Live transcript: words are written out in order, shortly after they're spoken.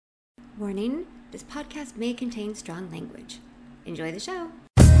Warning, this podcast may contain strong language. Enjoy the show.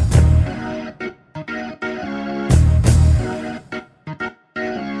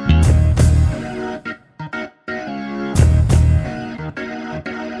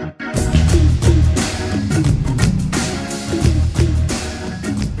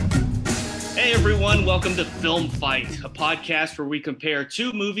 Hey everyone, welcome to Film Fight, a podcast where we compare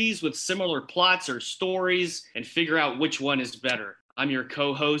two movies with similar plots or stories and figure out which one is better. I'm your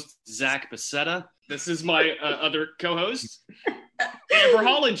co-host, Zach Becerra. This is my other co-host, Amber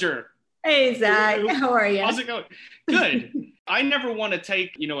Hollinger. Hey Zach, how are you? How's it going? Good. I never want to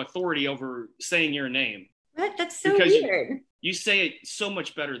take, authority over saying your name. What? That's so because weird. You say it so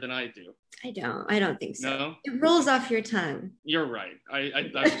much better than I do. I don't think so. No? It rolls off your tongue. You're right.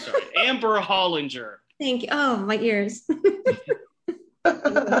 I'm sorry. Amber Hollinger. Thank you. Oh, my ears.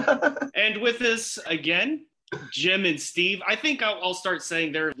 And with us again, Jim and Steve. I think I'll start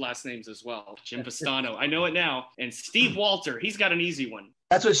saying their last names as well. Jim Pistano. I know it now. And Steve Walter. He's got an easy one.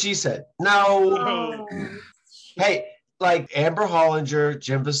 That's what she said. No. Oh. Hey, like Amber Hollinger,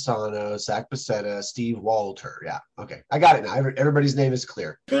 Jim Pistano, Zach Becerra, Steve Walter. Yeah. Okay. I got it now. Everybody's name is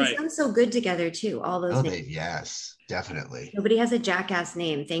clear. They sound so good together too. All those names. Yes, definitely. Nobody has a jackass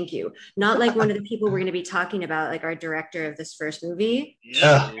name. Thank you. Not like one of the people we're going to be talking about, like our director of this first movie.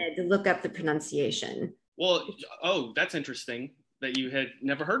 Yeah. I had to look up the pronunciation. Well, that's interesting that you had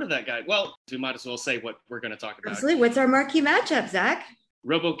never heard of that guy. Well, we might as well say what we're going to talk about. Absolutely. What's our marquee matchup, Zach?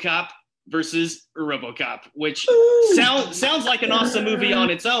 Robocop versus Robocop, which sounds like an awesome movie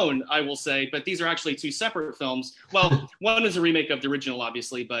on its own, I will say, but these are actually two separate films. Well, one is a remake of the original,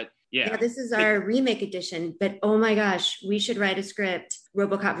 obviously, but yeah. This is our remake edition, but oh my gosh, we should write a script,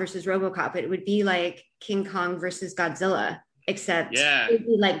 Robocop versus Robocop. It would be like King Kong versus Godzilla, except it would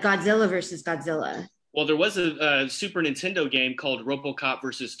be like Godzilla versus Godzilla. Well, there was a Super Nintendo game called Robocop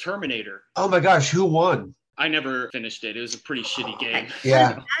versus Terminator. Oh my gosh, who won? I never finished it. It was a pretty shitty game.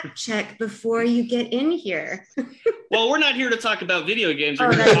 Yeah. Fact check before you get in here. Well, we're not here to talk about video games.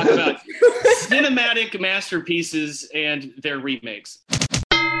 We're here to talk about cinematic masterpieces and their remakes.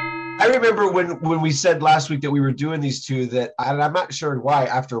 I remember when we said last week that we were doing these two, that I'm not sure why,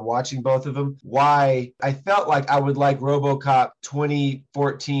 after watching both of them, why I felt like I would like RoboCop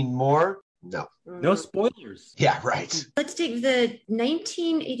 2014 more. No spoilers. Yeah, right. Let's take the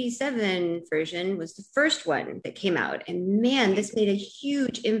 1987 version was the first one that came out. And man, this made a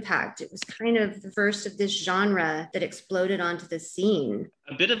huge impact. It was kind of the first of this genre that exploded onto the scene.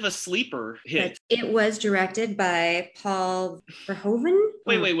 A bit of a sleeper hit. It was directed by Paul Verhoeven.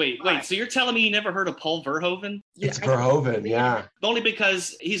 Wait. So you're telling me you never heard of Paul Verhoeven? It's Verhoeven, yeah. Only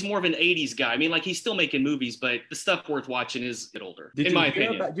because he's more of an 80s guy. I mean, like, he's still making movies, but the stuff worth watching is a bit older, in my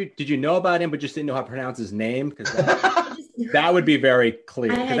opinion. Did you know about him, but just didn't know how to pronounce his name? Because that would be very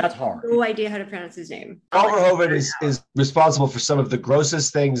clear, because that's hard. No idea how to pronounce his name. Paul Verhoeven is responsible for some of the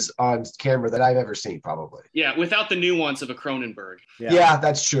grossest things on camera that I've ever seen, probably. Yeah, without the nuance of a Cronenberg. Yeah,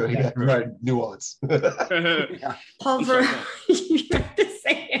 that's true. Yeah, right. Nuance. Paul Verhoeven. You have to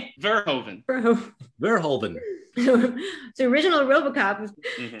say it. Verhoeven. Verhoeven. The original RoboCop was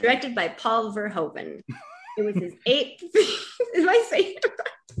directed by Paul Verhoeven. It was his eighth. Am I saying it right?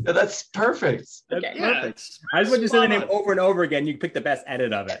 No, that's perfect. That's okay. perfect. I just want you to say the name over and over again. You pick the best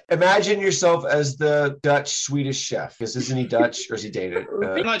edit of it. Imagine yourself as the Dutch-Swedish chef. Isn't he Dutch or is he dated?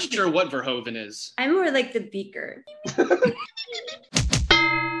 I'm not sure what Verhoeven is. I'm more like the beaker.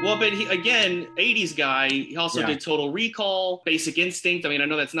 Well, but again, 80s guy. He also did Total Recall, Basic Instinct. I mean, I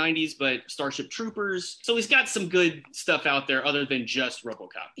know that's 90s, but Starship Troopers. So he's got some good stuff out there other than just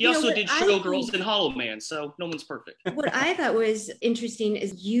RoboCop. He also did Showgirls and Hollow Man, so no one's perfect. What I thought was interesting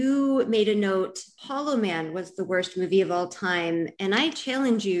is you made a note, Hollow Man was the worst movie of all time. And I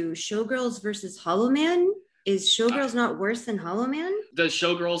challenge you, Showgirls versus Hollow Man? Is Showgirls not worse than Hollow Man? Does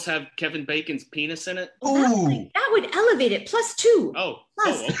Showgirls have Kevin Bacon's penis in it? Ooh. That would elevate it. +2.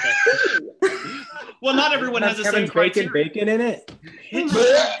 Okay. Well, not everyone has the same criteria. Bacon in it? It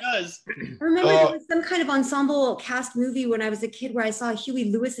does. I remember there was some kind of ensemble cast movie when I was a kid where I saw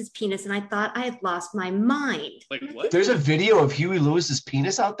Huey Lewis's penis and I thought I had lost my mind. Like what? There's a video of Huey Lewis's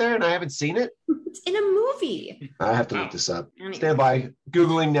penis out there and I haven't seen it? It's in a movie. I have to look this up. Stand by.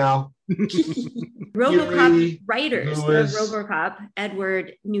 Googling now. RoboCop writers of RoboCop,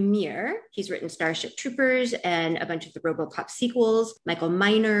 Edward Numere. He's written Starship Troopers and a bunch of the RoboCop sequels. Michael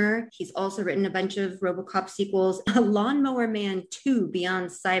Miner. He's also written a bunch of RoboCop sequels. Lawnmower Man 2 Beyond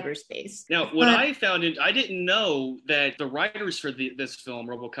Cyberspace. Now, what I found, I didn't know that the writers for this film,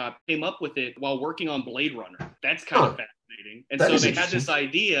 RoboCop, came up with it while working on Blade Runner. That's kind of fascinating. fascinating. And so they had this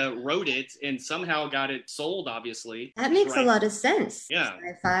idea, wrote it, and somehow got it sold, obviously. That makes a lot of sense. Yeah.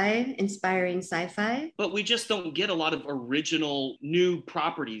 Sci-fi, inspiring sci-fi. But we just don't get a lot of original new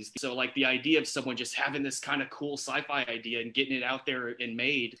properties. So like the idea of someone just having this kind of cool sci-fi idea and getting it out there and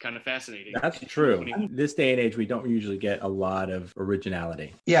made, kind of fascinating. That's true. This day and age, we don't usually get a lot of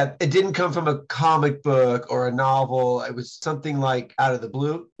originality. Yeah, it didn't come from a comic book or a novel. It was something like out of the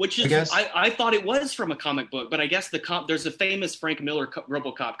blue. Which is, I thought it was from a comic book, but I guess there's a famous Frank Miller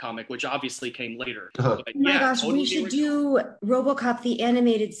Robocop comic, which obviously came later. Oh my gosh, totally we should do Robocop the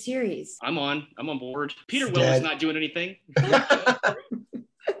animated series. I'm on board. Peter Weller's not doing anything.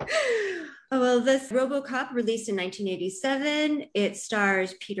 Oh, well, this Robocop released in 1987. It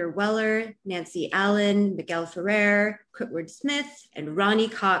stars Peter Weller, Nancy Allen, Miguel Ferrer, Kurtwood Smith, and Ronnie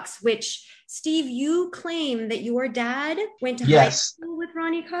Cox, which, Steve, you claim that your dad went to high school with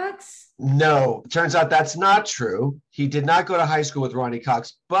Ronnie Cox? No, turns out that's not true. He did not go to high school with Ronnie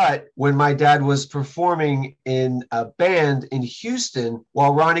Cox, but when my dad was performing in a band in Houston,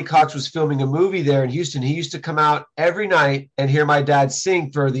 while Ronnie Cox was filming a movie there in Houston, he used to come out every night and hear my dad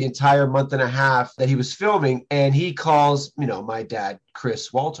sing for the entire month and a half that he was filming. And he calls, my dad,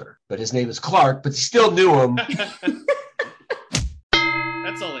 Chris Walter, but his name is Clark, but he still knew him.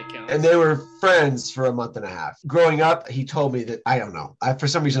 That's all that counts. And they were friends for a month and a half. Growing up, he told me that, I don't know. For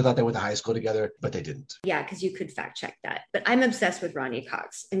some reason, I thought they went to high school together, but they didn't. Yeah, because you could fact check that. But I'm obsessed with Ronnie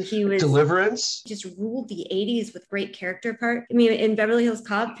Cox. And he was... Deliverance? Just ruled the 80s with great character part. I mean, in Beverly Hills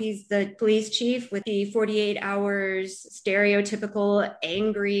Cop, he's the police chief with the 48 hours stereotypical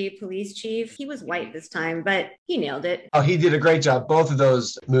angry police chief. He was white this time, but he nailed it. Oh, he did a great job. Both of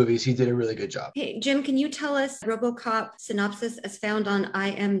those movies, he did a really good job. Hey, Jim, can you tell us Robocop synopsis as found on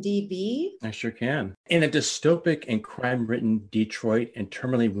IMDb? I sure can. In a dystopic and crime-ridden Detroit, and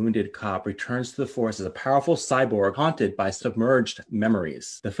terminally wounded cop returns to the force as a powerful cyborg haunted by submerged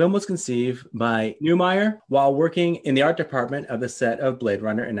memories. The film was conceived by Neumeier while working in the art department of the set of Blade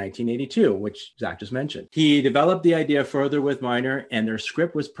Runner in 1982, which Zach just mentioned. He developed the idea further with Miner, and their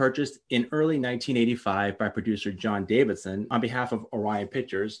script was purchased in early 1985 by producer John Davidson on behalf of Orion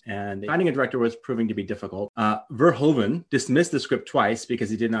Pictures, and finding a director was proving to be difficult. Verhoeven dismissed the script twice because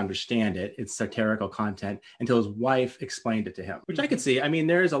he didn't understand it, its satirical content, until his wife explained it to him, which I could see. I mean,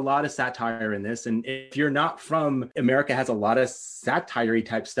 there's a lot of satire in this, and if you're not from America, has a lot of satire-y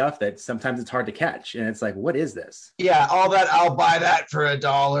type stuff that sometimes it's hard to catch, and it's like, what is this? Yeah, all that, I'll buy that for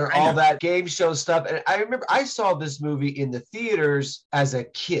 $1, all that game show stuff. And I remember I saw this movie in the theaters as a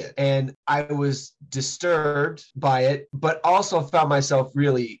kid, and I was disturbed by it, but also found myself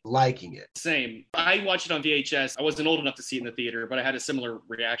really liking it. Same. I watched it on VHS. I wasn't old enough to see it in the theater, but I had a similar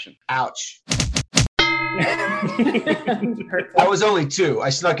reaction. Ouch. I was only 2. I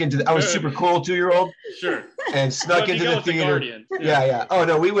snuck into I was super cool 2-year-old. Sure. And snuck into the theater. Yeah. Oh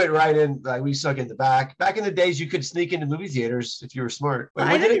no, we went right in. Like we snuck in the back. Back in the days, you could sneak into movie theaters if you were smart.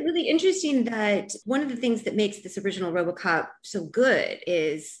 I find it really interesting that one of the things that makes this original Robocop so good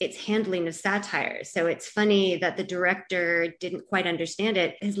is its handling of satire. So it's funny that the director didn't quite understand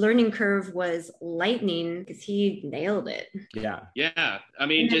it. His learning curve was lightning because he nailed it. Yeah. I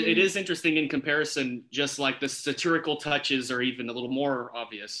mean, it is interesting in comparison. Just like the satirical touches are even a little more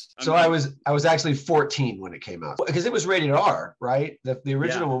obvious. I was actually 14 when it came out because it was rated R, right? The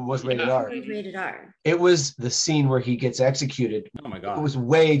original one was rated R. Rated R. It was the scene where he gets executed. Oh my God. It was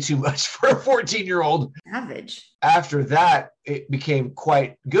way too much for a 14-year-old. Savage. After that, it became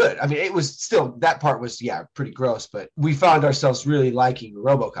quite good. I mean, it was still, that part was, pretty gross, but we found ourselves really liking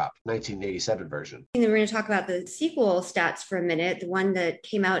Robocop, 1987 version. And then we're going to talk about the sequel stats for a minute, the one that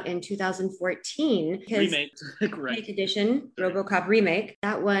came out in 2014. Remake edition, Robocop Remake.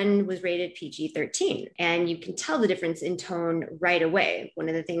 That one was rated PG-13. And you can tell the difference in tone right away. One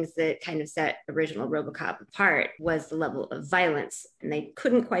of the things that kind of set original Robocop apart was the level of violence. And they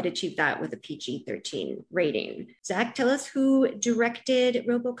couldn't quite achieve that with a PG-13 rating. Zach, tell us who directed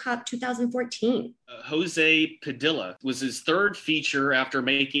Robocop 2014. Jose Padilla was his third feature after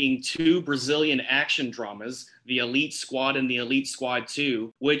making 2 Brazilian action dramas, The Elite Squad and The Elite Squad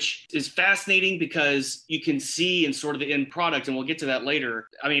 2, which is fascinating because you can see in sort of the end product, and we'll get to that later.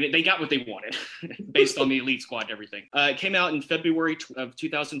 I mean, they got what they wanted based on The Elite Squad and everything. It came out in February of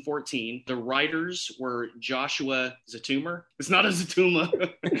 2014. The writers were Joshua Zatumer. It's not a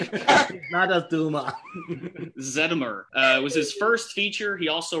Zatuma. It's not a Zuma. Zedimer. It was his first feature. He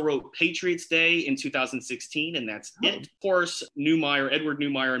also wrote Patriots Day in 2016, and that's it. Of course, Edward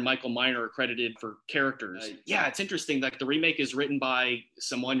Neumeier and Michael Miner are credited for characters. yeah, it's interesting. Like the remake is written by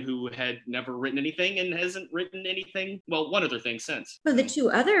someone who had never written anything and hasn't written anything. Well, one other thing since. So the two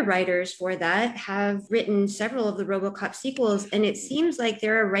other writers for that have written several of the RoboCop sequels, and it seems like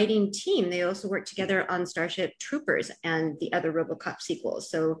they're a writing team. They also work together on Starship Troopers and the other RoboCop sequels.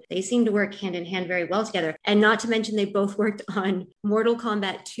 So they seem to work hand in hand very well together. And not to mention, they both worked on Mortal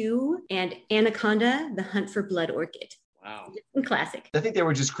Kombat 2 and Anaconda, The Hunt for Blood Orchid. Wow. Classic. I think they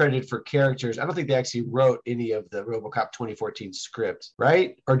were just credited for characters. I don't think they actually wrote any of the RoboCop 2014 script,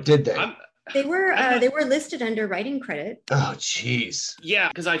 right? Or did they? They were listed under writing credit. Oh, jeez. Yeah,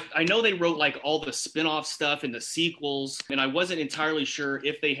 because I know they wrote like all the spin-off stuff and the sequels, and I wasn't entirely sure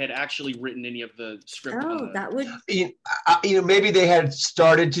if they had actually written any of the script. That would... maybe they had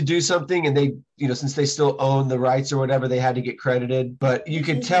started to do something and they, since they still own the rights or whatever, they had to get credited. But you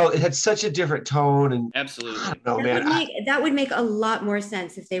can tell it had such a different tone. And absolutely. I don't know, man. That would make a lot more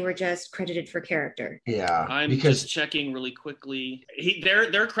sense if they were just credited for character. Yeah. I'm just checking really quickly.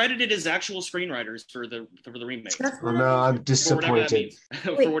 They're credited as actual screenwriters for the remake. Oh, no, I'm disappointed.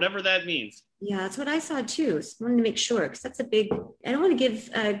 For whatever that means. Yeah, that's what I saw too. So I wanted to make sure, because that's a big... I don't want to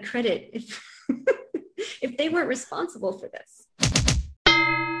give credit if if they weren't responsible for this.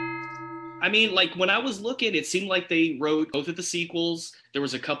 I mean, like when I was looking, it seemed like they wrote both of the sequels. There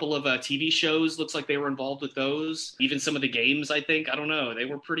was a couple of TV shows. Looks like they were involved with those. Even some of the games, I think. I don't know. They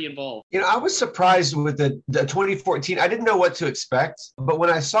were pretty involved. I was surprised with the 2014. I didn't know what to expect. But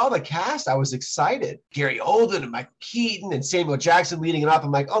when I saw the cast, I was excited. Gary Oldman and Michael Keaton and Samuel Jackson leading it up.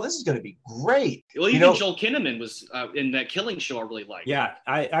 I'm like, oh, this is going to be great. Well, even Joel Kinnaman was in that Killing Show I really liked. Yeah,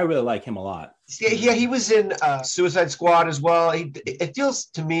 I really like him a lot. Yeah, he was in Suicide Squad as well. It feels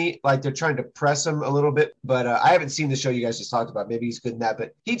to me like they're trying to press him a little bit, but I haven't seen the show you guys just talked about. Maybe he's good in that,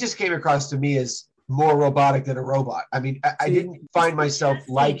 but he just came across to me as more robotic than a robot. I mean, I didn't find myself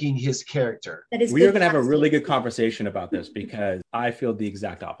liking his character. We are going to have a really good conversation about this because I feel the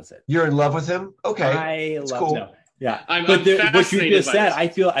exact opposite. You're in love with him? Okay. I love him. No. Yeah, I'm what you just said, this. I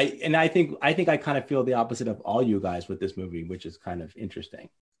think I kind of feel the opposite of all you guys with this movie, which is kind of interesting.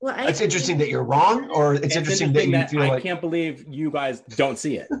 Well, it's interesting that you're wrong, or it's interesting that you feel I can't believe you guys don't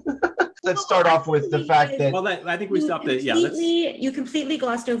see it. Let's start off with the fact that... Well, I think we stopped it. You completely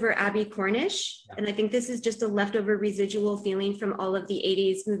glossed over Abby Cornish. And I think this is just a leftover residual feeling from all of the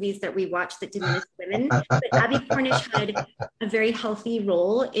 80s movies that we watched that diminished women. But Abby Cornish had a very healthy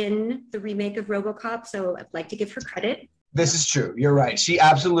role in the remake of Robocop. So I'd like to give her credit. This is true. You're right. She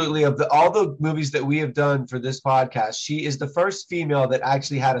absolutely, of all the movies that we have done for this podcast, she is the first female that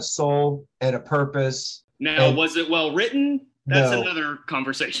actually had a soul and a purpose. Now, was it well written? That's another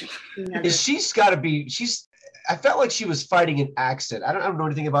conversation. She's got to be. I felt like she was fighting an accent. I don't know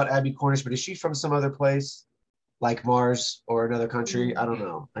anything about Abby Cornish, but is she from some other place, like Mars or another country? I don't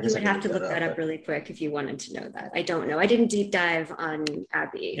know. You would have to look that up really quick if you wanted to know that. I don't know. I didn't deep dive on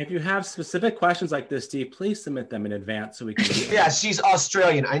Abby. If you have specific questions like this, Steve, please submit them in advance so we can. Yeah, she's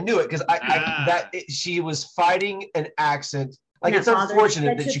Australian. I knew it because she was fighting an accent. Like, it's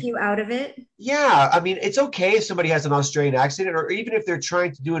unfortunate that took you out of it. Yeah, I mean, it's okay if somebody has an Australian accent, or even if they're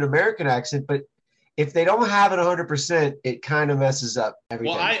trying to do an American accent, but if they don't have it 100%, it kind of messes up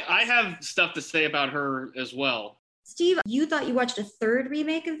everything. Well, I have stuff to say about her as well. Steve, you thought you watched a third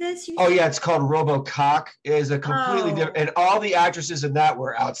remake of this? Oh, yeah, it's called Robocop. It is a completely different, and all the actresses in that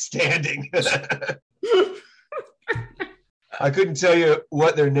were outstanding. I couldn't tell you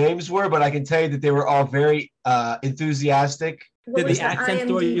what their names were, but I can tell you that they were all very enthusiastic. Did the accent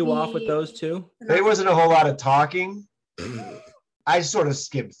throw you off with those two? There wasn't a whole lot of talking. I sort of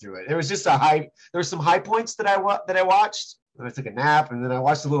skimmed through it. There was just there were some high points that I watched. Then I took a nap, and then I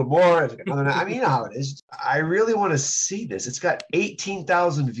watched a little more. I took another nap. I mean, you know how it is. I really want to see this. It's got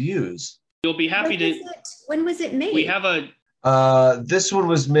 18,000 views. You'll be happy When was it made? We have a. This one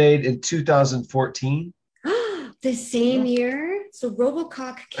was made in 2014. The same year? So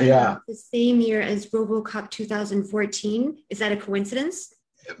Robocop came out the same year as Robocop 2014. Is that a coincidence?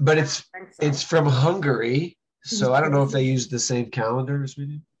 But it's from Hungary, so I don't know if they used the same calendar as we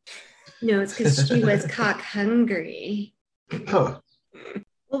do. No, it's because she was cock hungry. Huh.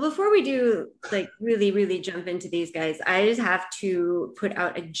 Well, before we do really, really jump into these guys, I just have to put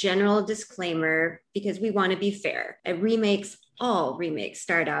out a general disclaimer because we want to be fair. Remakes all remakes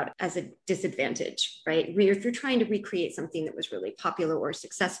start out as a disadvantage, right? If you're trying to recreate something that was really popular or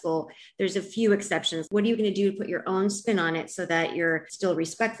successful, there's a few exceptions. What are you going to do to put your own spin on it so that you're still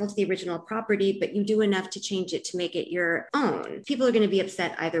respectful to the original property, but you do enough to change it to make it your own? People are going to be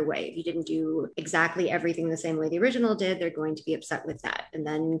upset either way. If you didn't do exactly everything the same way the original did, they're going to be upset with that. And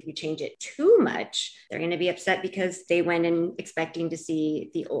then if you change it too much, they're going to be upset because they went in expecting to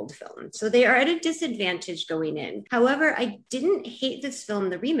see the old film. So they are at a disadvantage going in. However, I didn't hate this film,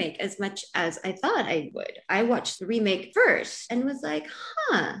 the remake, as much as I thought I would. I watched the remake first and was like,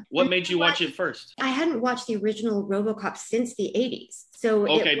 What made you watch it first? I hadn't watched the original Robocop since the 80s. So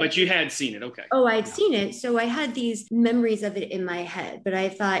okay, but you had seen it. Okay. Oh, I'd seen it. So I had these memories of it in my head. But I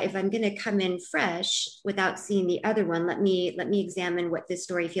thought, if I'm going to come in fresh without seeing the other one, let me examine what this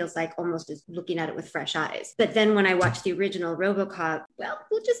story feels like, almost as looking at it with fresh eyes. But then when I watched the original Robocop, well,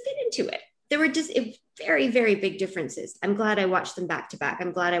 we'll just get into it. There were just very, very big differences. I'm glad I watched them back to back.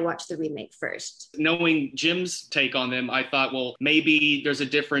 I'm glad I watched the remake first. Knowing Jim's take on them, I thought, well, maybe there's a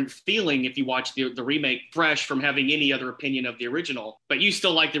different feeling if you watch the remake fresh from having any other opinion of the original, but you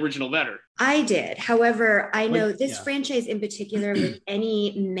still like the original better. I did. However, I know this franchise in particular, with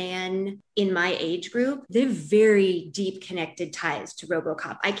any man in my age group, they have very deep connected ties to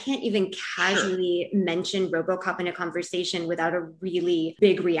Robocop. I can't even casually mention Robocop in a conversation without a really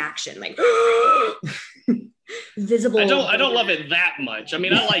big reaction, like visible. I don't love it that much. I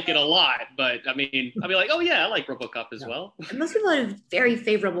mean, I like it a lot, but I mean, I'll be like, oh yeah, I like Robocop as well. And most people had a very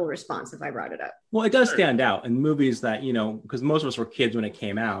favorable response if I brought it up. Well, it does stand out in movies that, because most of us were kids when it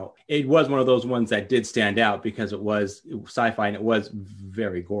came out. It was one of those ones that did stand out because it was sci-fi and it was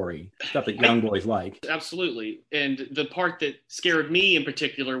very gory, stuff that young boys like. Absolutely. And the part that scared me in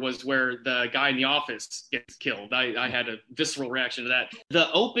particular was where the guy in the office gets killed. I had a visceral reaction to that.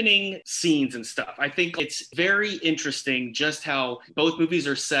 The opening scenes and stuff, I think it's very interesting just how both movies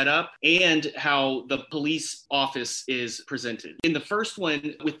are set up and how the police office is presented. In the first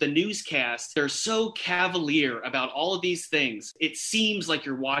one, with the newscast, they're so cavalier about all of these things. It seems like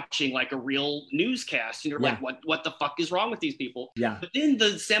you're watching like a real newscast and you're like, what the fuck is wrong with these people? Yeah. But then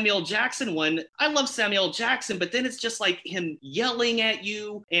the Samuel Jackson one, I love Samuel Jackson, but then it's just like him yelling at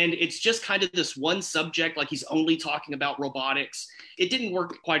you and it's just kind of this one subject, like he's only talking about robotics. It didn't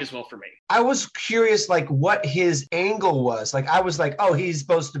work quite as well for me. I was curious, like, what his angle was. Like, I was like, oh, he's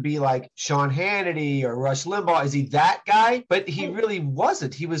supposed to be like Sean Hannity or Rush Limbaugh. Is he that guy? But he really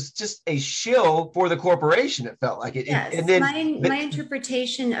wasn't. He was just a shill for the corporation, it felt like it. Yes. And then my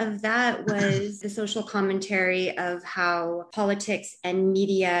interpretation of that was the social commentary of how politics and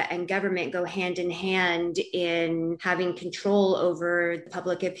media and government go hand in hand in having control over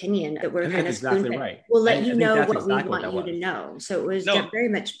public opinion, that we're kind of exactly right. We'll let you know what we want you to know. So it was very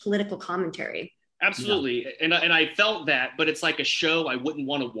much political commentary. Absolutely. Yeah. And I felt that, but it's like a show I wouldn't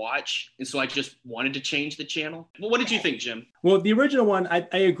want to watch. And so I just wanted to change the channel. Well, what did you think, Jim? Well, the original one, I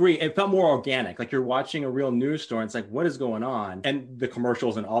agree. It felt more organic. Like you're watching a real news story. It's like, what is going on? And the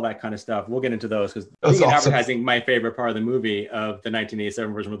commercials and all that kind of stuff. We'll get into those because advertising, my favorite part of the movie of the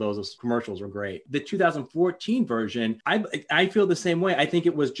 1987 version, where those commercials were great. The 2014 version, I feel the same way. I think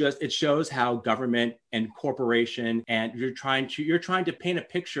it was it shows how government and corporation, and you're trying to paint a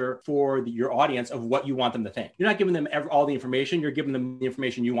picture for your audience of what you want them to think. You're not giving them all the information. You're giving them the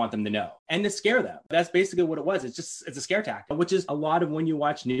information you want them to know and to scare them. That's basically what it was. It's a scare tactic, which is a lot of when you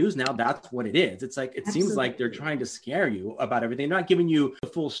watch news now, that's what it is. It's like, it seems like they're trying to scare you about everything. They're not giving you the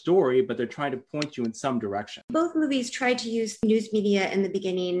full story, but they're trying to point you in some direction. Both movies tried to use news media in the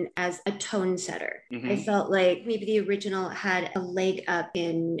beginning as a tone setter. Mm-hmm. I felt like maybe the original had a leg up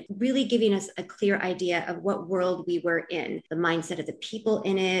in really giving us a clear idea of what world we were in, the mindset of the people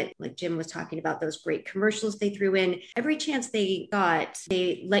in it. Like Jim was talking about, those great commercials they threw in. Every chance they got,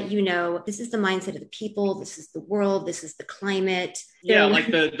 they let you know, this is the mindset of the people, this is the world, this is the climate. Yeah, like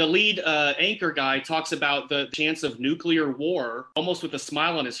the lead anchor guy talks about the chance of nuclear war, almost with a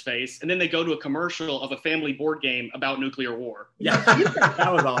smile on his face. And then they go to a commercial of a family board game about nuclear war. Yeah,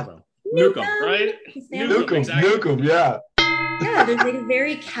 that was awesome. Nuke 'em, right? Nuke 'em, exactly. Nuke 'em, yeah. Yeah, there's like a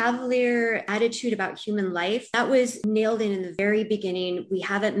very cavalier attitude about human life. That was nailed in the very beginning. We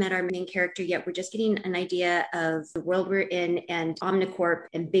haven't met our main character yet. We're just getting an idea of the world we're in, and Omnicorp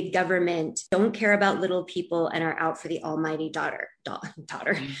and big government don't care about little people and are out for the almighty daughter.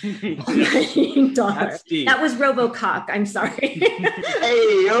 Almighty daughter. That was Robocop. I'm sorry.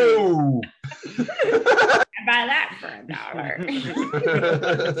 Hey, yo. I buy that for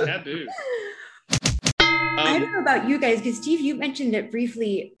 $1. Taboo. I don't know about you guys, because Steve, you mentioned it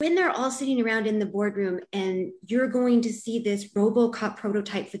briefly. When they're all sitting around in the boardroom and you're going to see this Robocop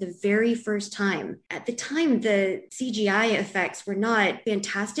prototype for the very first time, at the time, the CGI effects were not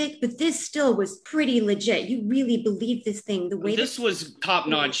fantastic, but this still was pretty legit. You really believed this thing. The way this was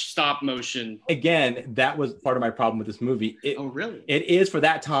top-notch stop motion. Again, that was part of my problem with this movie. Oh, really? It is, for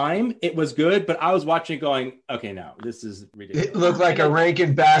that time, it was good, but I was watching it going, okay, no, this is ridiculous. It looked like a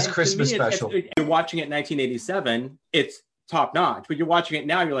Rankin Bass Christmas special. You're watching it in 1987, it's top notch, but you're watching it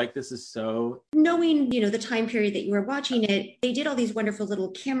now, you're like, this is so. Knowing, the time period that you were watching it, they did all these wonderful little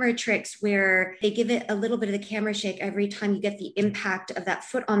camera tricks where they give it a little bit of the camera shake every time you get the impact of that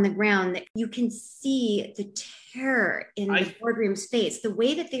foot on the ground, that you can see the terror in the boardroom's face. The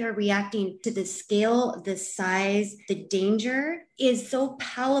way that they are reacting to the scale, the size, the danger is so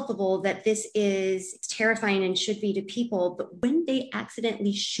palpable that this is terrifying and should be to people. But when they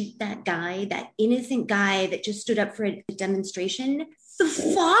accidentally shoot that guy, that innocent guy that just stood up for a demonstration, the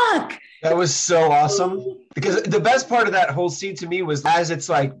fuck? That was so awesome. Because the best part of that whole scene to me was as it's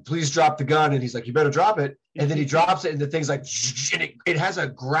like, please drop the gun. And he's like, you better drop it. And then he drops it and the thing's like, and it has a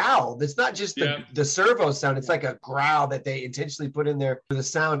growl. It's not just the servo sound. It's like a growl that they intentionally put in there for the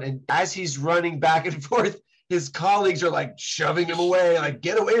sound. And as he's running back and forth, his colleagues are like shoving him away, like,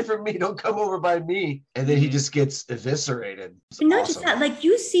 get away from me, don't come over by me. And then he just gets eviscerated. And not just that, like,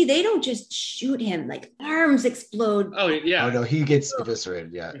 you see, they don't just shoot him, like arms explode. Oh, yeah. Oh, no, he gets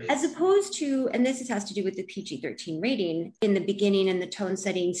eviscerated, yeah. As opposed to, and this has to do with the PG-13 rating, in the beginning and the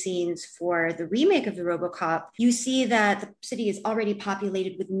tone-setting scenes for the remake of the Robocop, you see that the city is already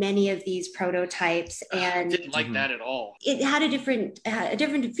populated with many of these prototypes. And I didn't like that at all. It had a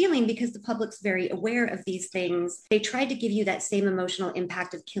different feeling because the public's very aware of these things. They tried to give you that same emotional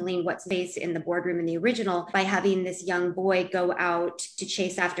impact of killing what's face in the boardroom in the original by having this young boy go out to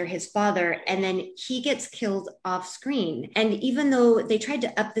chase after his father, and then he gets killed off screen. And even though they tried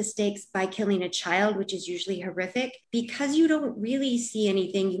to up the stakes by killing a child, which is usually horrific, because you don't really see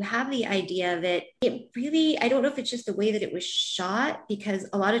anything, you have the idea that it really, I don't know if it's just the way that it was shot, because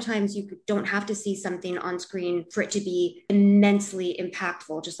a lot of times you don't have to see something on screen for it to be immensely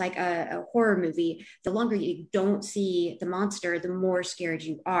impactful, just like a horror movie. The longer you don't see the monster, the more scared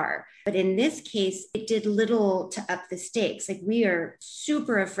you are. But in this case, it did little to up the stakes. Like, we are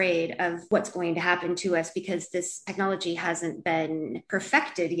super afraid of what's going to happen to us because this technology hasn't been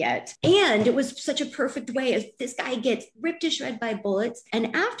perfected yet. And it was such a perfect way as this guy gets ripped to shred by bullets.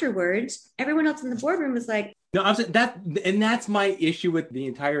 And afterwards, everyone else in the boardroom was like, no, I'm saying that, and that's my issue with the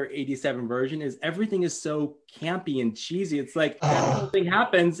entire 87 version, is everything is so campy and cheesy. It's like that whole thing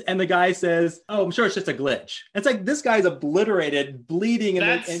happens and the guy says, oh, I'm sure it's just a glitch. It's like, this guy's obliterated, bleeding,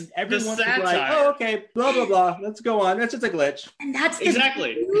 and everyone's like, oh, okay, blah, blah, blah. Let's go on. It's just a glitch. And that's the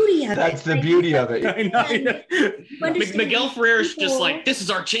exactly beauty of that's the beauty of it. I know. Miguel Ferrer's just like, this is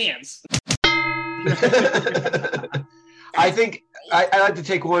our chance. I think I like to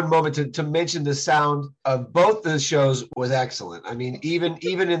take one moment to mention the sound of both the shows was excellent. I mean, even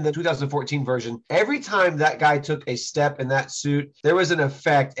in the 2014 version, every time that guy took a step in that suit, there was an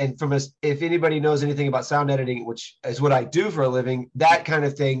effect. And if anybody knows anything about sound editing, which is what I do for a living, that kind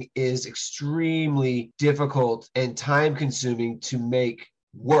of thing is extremely difficult and time consuming to make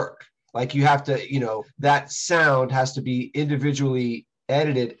work. Like, you have to, that sound has to be individually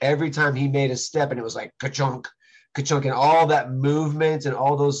edited every time he made a step, and it was like ka-chunk, ka-chunk, and all that movement and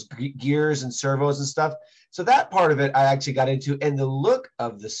all those gears and servos and stuff. So that part of it I actually got into, and the look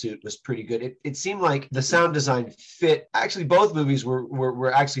of the suit was pretty good. It seemed like the sound design fit. Actually, both movies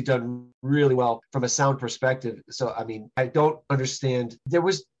were actually done really well from a sound perspective. So, I mean, I don't understand. There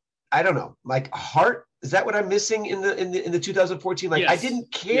was, I don't know, like heart. Is that what I'm missing in the 2014? Like, yes. I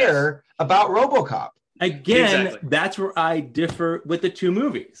didn't care about Robocop. Again, exactly. That's where I differ with the two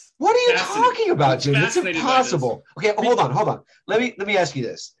movies. What are you talking about, Jim? It's impossible. Okay, hold on. Let me ask you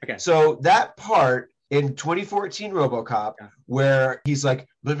this. Okay. So that part in 2014 Robocop where he's like,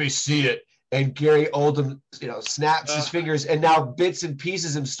 let me see it. And Gary Oldman, snaps his fingers, and now bits and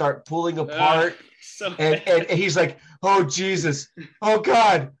pieces him start pulling apart. And he's like, oh, Jesus. Oh,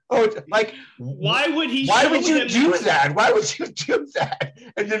 God. Oh, like, why would you do that? Why would you do that?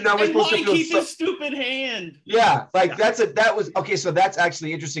 And then now we're supposed to feel keep his stupid hand? Yeah, like that was okay. So that's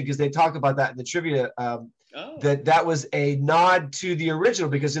actually interesting because they talked about that in the trivia. That was a nod to the original,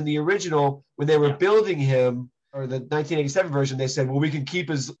 because in the original, when they were building him, or the 1987 version, they said, well, we can keep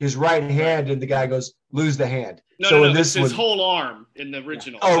his right hand. And the guy goes, lose the hand. No, this is his whole arm in the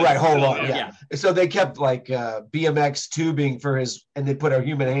original. Oh, right, whole arm, yeah. So they kept like BMX tubing for his, and they put a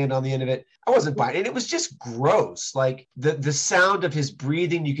human hand on the end of it. I wasn't buying it. And it was just gross. Like the sound of his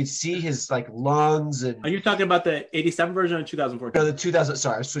breathing, you could see his like lungs. And are you talking about the 87 version or 2014? No, the 2000.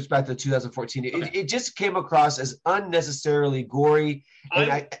 Sorry, I switched back to the 2014. It just came across as unnecessarily gory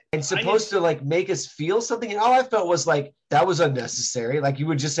and supposed to like make us feel something. And all I felt was like that was unnecessary. Like you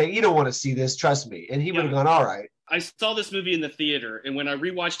would just say, you don't want to see this, trust me. And he would have gone, all right. I saw this movie in the theater, and when I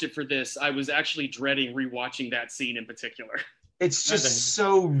rewatched it for this, I was actually dreading rewatching that scene in particular. It's just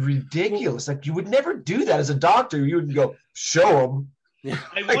so ridiculous. Like you would never do that as a doctor. You would go, show him. Yeah.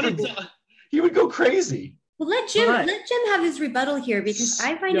 He would go crazy. Well, let Jim have his rebuttal here, because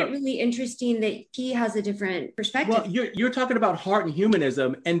I find it really interesting that he has a different perspective. Well, you're talking about heart and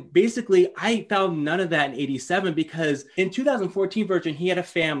humanism, and basically I found none of that in 87, because in 2014 version, he had a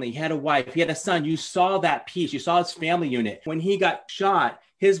family, he had a wife, he had a son. You saw that piece, you saw his family unit. When he got shot,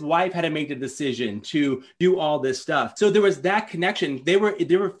 his wife had to make the decision to do all this stuff. So there was that connection.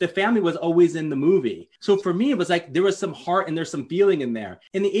 The family was always in the movie. So for me, it was like there was some heart and there's some feeling in there.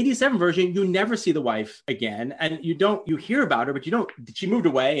 In the 87 version, you never see the wife again. And you hear about her, but she moved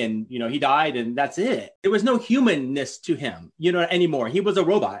away and, he died and that's it. There was no humanness to him, anymore. He was a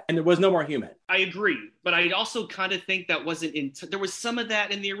robot and there was no more human. I agree. But I also kind of think that wasn't there was some of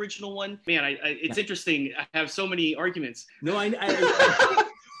that in the original one. Man, it's interesting. I have so many arguments. No,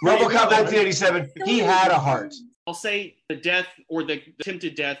 Robocop 1987, he had a heart. I'll say the death or the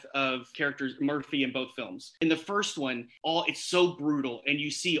attempted death of characters Murphy in both films. In the first one, it's so brutal, and you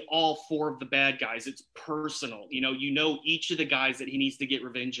see all four of the bad guys. It's personal. You know each of the guys that he needs to get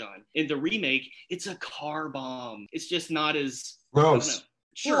revenge on. In the remake, it's a car bomb. It's just not as gross.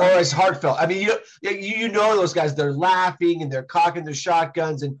 Sure. Or as heartfelt. I mean, you know those guys. They're laughing and they're cocking their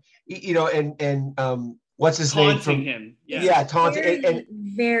shotguns, and what's his name from him? Taunting.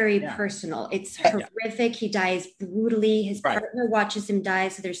 Very personal. It's horrific. He dies brutally. His partner watches him die.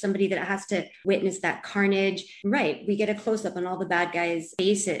 So there's somebody that has to witness that carnage. Right. We get a close up on all the bad guys'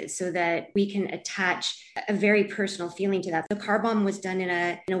 faces so that we can attach a very personal feeling to that. The car bomb was done in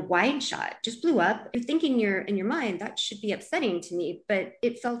a wide shot, just blew up. You're thinking in your mind, that should be upsetting to me, but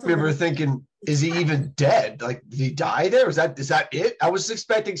it felt. I remember thinking, is he even dead? Like, did he die there? Is that it? I was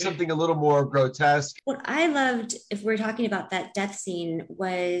expecting something a little more grotesque. What I loved, if we're talking about that death scene,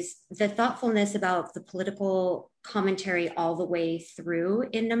 was the thoughtfulness about the political commentary all the way through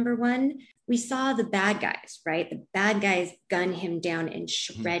in number one. We saw the bad guys, right? The bad guys gun him down and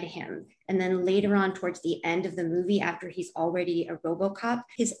shred him. And then later on towards the end of the movie, after he's already a Robocop,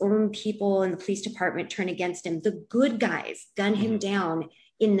 his own people in the police department turn against him. The good guys gun him down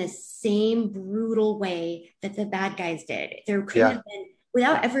in the same brutal way that the bad guys did. There couldn't have been,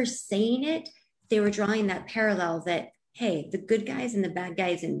 without ever saying it, they were drawing that parallel that, hey, the good guys and the bad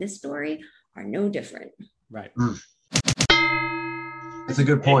guys in this story are no different. Right. That's a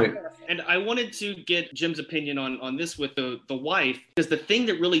good point. And I wanted to get Jim's opinion on this with the wife, because the thing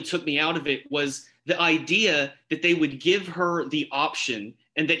that really took me out of it was the idea that they would give her the option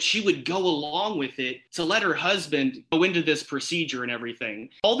and that she would go along with it to let her husband go into this procedure and everything.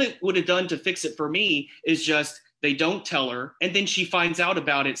 All that would have done to fix it for me is just they don't tell her, and then she finds out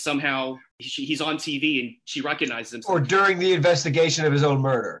about it somehow. He's on TV and she recognizes him. Or during the investigation of his own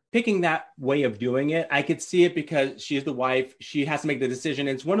murder. Picking that way of doing it, I could see it because she's the wife. She has to make the decision.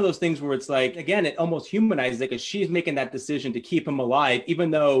 It's one of those things where it's like, again, it almost humanizes it because she's making that decision to keep him alive,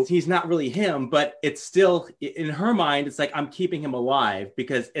 even though he's not really him. But it's still, in her mind, it's like, I'm keeping him alive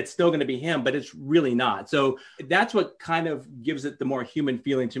because it's still going to be him, but it's really not. So that's what kind of gives it the more human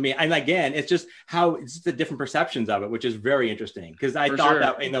feeling to me. And again, it's just the different perceptions of it, which is very interesting because I thought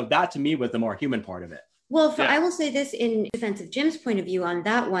that, that to me was the more human part of it. Well, I will say this in defense of Jim's point of view on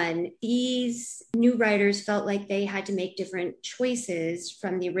that one. These new writers felt like they had to make different choices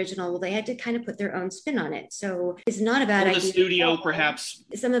from the original. Well, they had to kind of put their own spin on it. So it's not a bad idea. The studio, perhaps.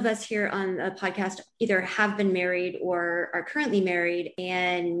 Some of us here on the podcast either have been married or are currently married.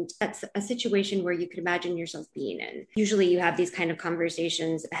 And that's a situation where you could imagine yourself being in. Usually you have these kind of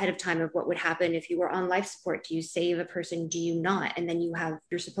conversations ahead of time of what would happen if you were on life support. Do you save a person? Do you not? And then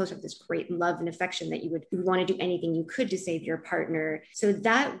you're supposed to have this great love and affection that you want to do anything you could to save your partner. So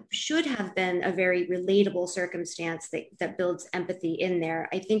that should have been a very relatable circumstance that builds empathy in there.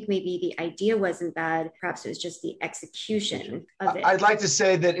 I think maybe the idea wasn't bad. Perhaps it was just the execution of it. I'd like to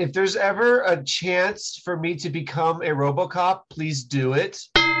say that if there's ever a chance for me to become a Robocop, please do it.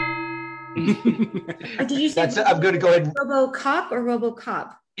 Did you say I'm going to go ahead and... Robocop or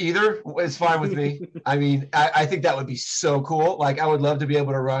Robocop? Either is fine with me. I mean, I think that would be so cool. Like, I would love to be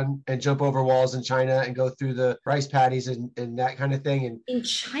able to run and jump over walls in China and go through the rice paddies and that kind of thing. And in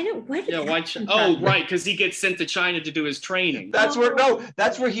China, what? Yeah, why? Oh, right, because he gets sent to China to do his training. That's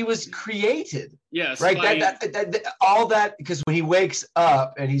where he was created. Yes, right. All that, because when he wakes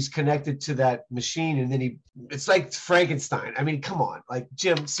up and he's connected to that machine, and then it's like Frankenstein. I mean, come on, like,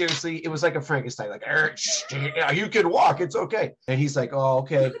 Jim, seriously, it was like a Frankenstein. Like, yeah, you can walk, it's okay. And he's like, oh,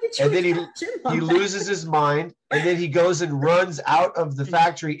 okay. And then he loses his mind, and then he goes and runs out of the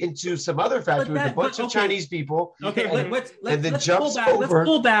factory into some other factory with a bunch of Chinese people. Okay, let's jumps pull back. over. Let's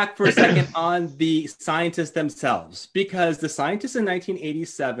pull back for a second on the scientists themselves, because the scientists in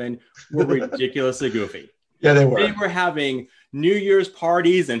 1987 were ridiculously goofy. Yeah, they were. They were having New Year's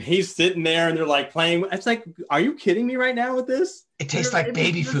parties, and he's sitting there, and they're like playing. It's like, are you kidding me right now with this? It tastes like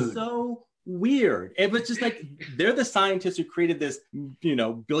baby food. So weird. It was just like, they're the scientists who created this,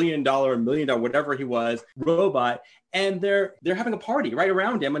 $1 billion, $1 million, whatever he was, robot, and they're having a party right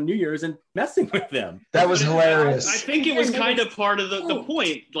around him on New Year's and messing with them. That was hilarious. I think it was kind of part of the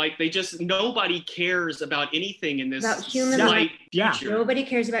point. Like, nobody cares about anything in this about human life. Yeah. Nobody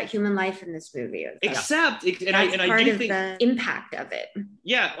cares about human life in this movie. Except, and I do think the impact of it.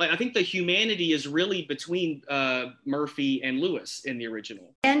 Yeah, like, I think the humanity is really between Murphy and Lewis in the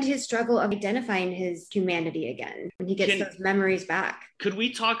original. And his struggle of identifying his humanity again when he gets those memories back. Could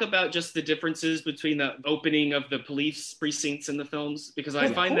we talk about just the differences between the opening of the police precincts in the films? Because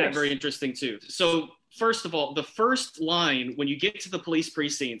I find that very interesting too. So, first of all, the first line, when you get to the police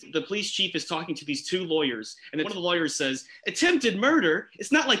precinct, the police chief is talking to these two lawyers. And then one of the lawyers says, attempted murder?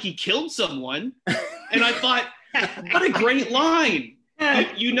 It's not like he killed someone. And I thought, what a great line.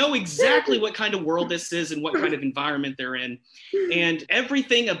 You know exactly what kind of world this is and what kind of environment they're in. And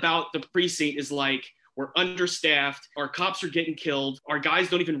everything about the precinct is like, we're understaffed, our cops are getting killed, our guys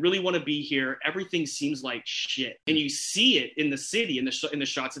don't even really want to be here, everything seems like shit. And you see it in the city, in the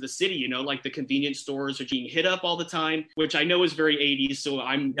shots of the city, like the convenience stores are being hit up all the time, which I know is very 80s, so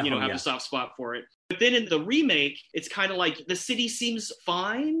I'm have a soft spot for it. But then in the remake, it's kind of like the city seems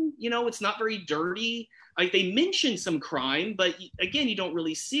fine, it's not very dirty. Like, they mention some crime, but again, you don't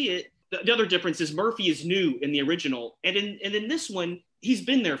really see it. The other difference is Murphy is new in the original, and in this one, he's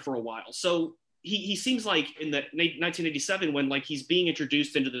been there for a while. So he seems like in the 1987, when like he's being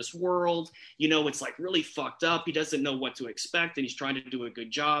introduced into this world, it's like really fucked up. He doesn't know what to expect, and he's trying to do a good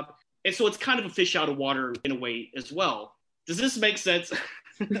job. And so it's kind of a fish out of water in a way as well. Does this make sense?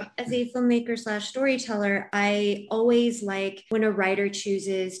 As a filmmaker / storyteller, I always like when a writer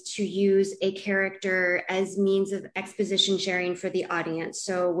chooses to use a character as means of exposition sharing for the audience.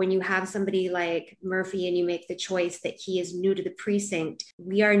 So when you have somebody like Murphy and you make the choice that he is new to the precinct,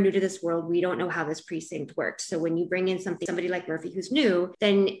 we are new to this world. We don't know how this precinct works. So when you bring in somebody like Murphy who's new,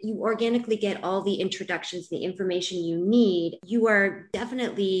 then you organically get all the introductions, the information you need. You are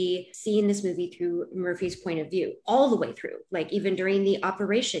definitely seeing this movie through Murphy's point of view all the way through, like even during the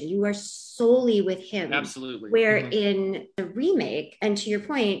operation. You are solely with him. Absolutely. Where in the remake, and to your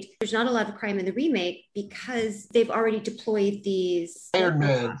point, there's not a lot of crime in the remake because they've already deployed these Iron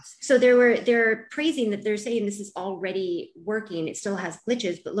Man. So they're praising that, they're saying this is already working. It still has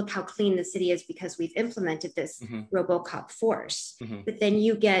glitches, but look how clean the city is because we've implemented this Robocop force. But then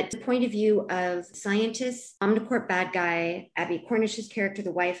you get the point of view of scientists, Omnicorp bad guy, Abby Cornish's character,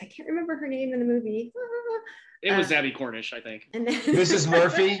 the wife. I can't remember her name in the movie. It was Abby Cornish, I think. And then Mrs.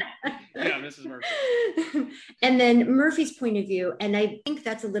 Murphy? Yeah, Mrs. Murphy. And then Murphy's point of view, and I think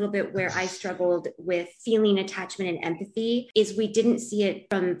that's a little bit where I struggled with feeling attachment and empathy, is we didn't see it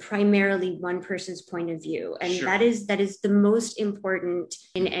from primarily one person's point of view. And that is the most important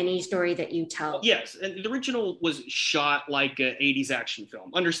in any story that you tell. Yes, and the original was shot like an 80s action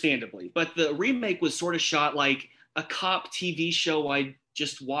film, understandably. But the remake was sort of shot like a cop TV show I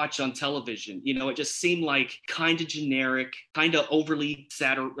just watch on television. It just seemed like kind of generic, kind of overly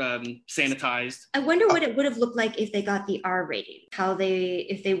sanitized. I wonder what it would have looked like if they got the R rating,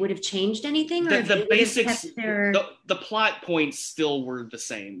 if they would have changed anything, or the basics, the plot points still were the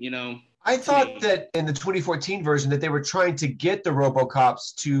same, I thought that in the 2014 version that they were trying to get the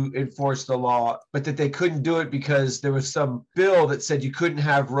Robocops to enforce the law, but that they couldn't do it because there was some bill that said you couldn't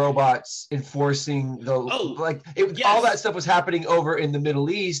have robots enforcing the all that stuff was happening over in the Middle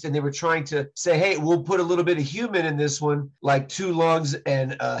East, and they were trying to say, hey, we'll put a little bit of human in this one, like 2 lungs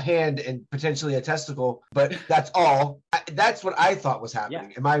and a hand and potentially a testicle, but that's all. That's what I thought was happening.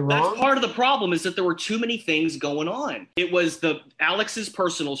 Yeah. Am I wrong? That's part of the problem, is that there were too many things going on. It was Alex's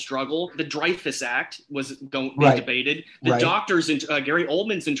personal struggle. the Dreyfus Act was being Right. debated. The doctor's, Gary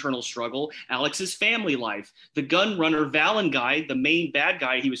Oldman's internal struggle, Alex's family life, the gun runner Valen guy, the main bad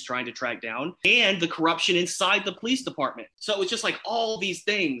guy he was trying to track down, and the corruption inside the police department. So it was just like all these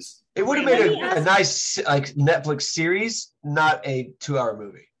things. It would have made a nice like Netflix series, not a 2-hour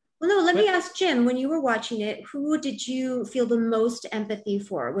movie. Well, no, let me ask Jim, when you were watching it, who did you feel the most empathy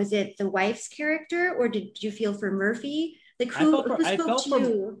for? Was it the wife's character, or did you feel for Murphy? Like I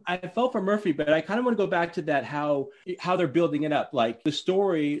felt for Murphy, but I kind of want to go back to that, how they're building it up. Like the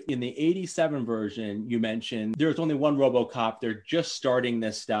story in the 87 version you mentioned, there's only one Robocop. They're just starting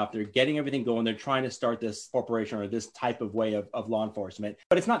this stuff. They're getting everything going. They're trying to start this corporation or this type of way of law enforcement,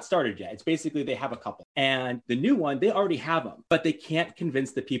 but it's not started yet. It's basically they have a couple. And the new one, they already have them, but they can't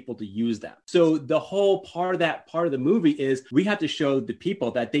convince the people to use them. So the whole part of the movie is we have to show the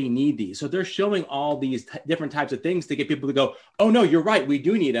people that they need these. So they're showing all these different types of things to get people to go, oh no, you're right, we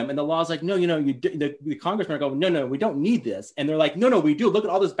do need them. And the law's like, no, the congressmen are going, no, we don't need this. And they're like, no, we do. Look at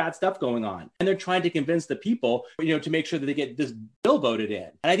all this bad stuff going on. And they're trying to convince the people, to make sure that they get this bill voted in.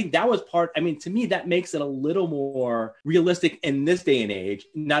 And I think that was to me, that makes it a little more realistic in this day and age,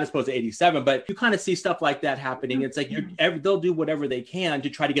 not as opposed to 87, but you kind of see stuff like that happening. It's like they'll do whatever they can to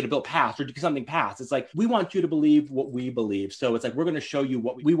try to get a bill passed or to get something passed. It's like, we want you to believe what we believe. So it's like, we're going to show you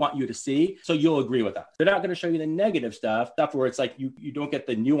what we want you to see, so you'll agree with us. They're not going to show you the negative stuff where it's like you don't get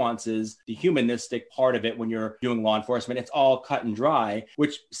the nuances, the humanistic part of it when you're doing law enforcement. It's all cut and dry,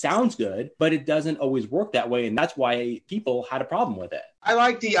 which sounds good, but it doesn't always work that way. And that's why people had a problem with it. I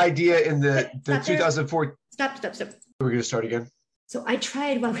like the idea in the 2004. Stop. We're going to start again. So I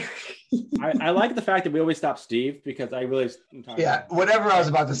tried while we were. I like the fact that we always stop Steve, because I really. Whatever I was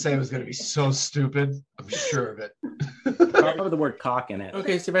about to say was going to be so stupid. I'm sure of it. I remember the word cock in it.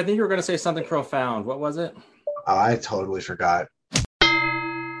 Okay, Steve, I think you were going to say something profound. What was it? I totally forgot.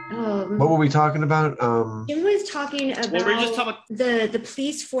 What were we talking about? Jim was talking about the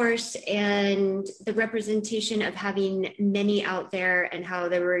police force and the representation of having many out there, and how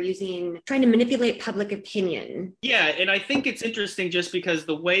they were trying to manipulate public opinion. Yeah, and I think it's interesting just because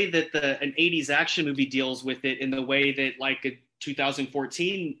the way that an 80s action movie deals with it and the way that like a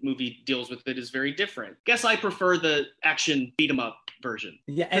 2014 movie deals with it is very different. Guess I prefer the action beat 'em up version.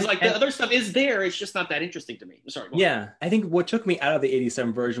 Yeah, and the other stuff is there. It's just not that interesting to me. Sorry. Yeah, I think what took me out of the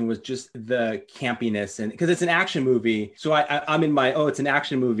 87 version was just the campiness, and because it's an action movie, so I'm in my it's an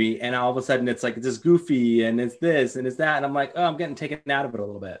action movie, and all of a sudden it's like it's just goofy and it's this and it's that, and I'm like, I'm getting taken out of it a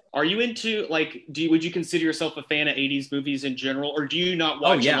little bit. Are you into would you consider yourself a fan of 80s movies in general, or do you not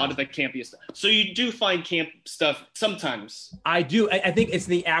watch a lot of the campiest stuff? So you do find camp stuff sometimes. I do. I think it's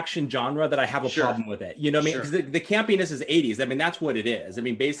the action genre that I have a problem with it. You know what I mean? Because the campiness is 80s. I mean, that's what it is. I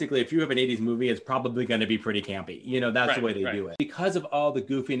mean, basically, if you have an 80s movie, it's probably going to be pretty campy. That's the way they do it. Because of all the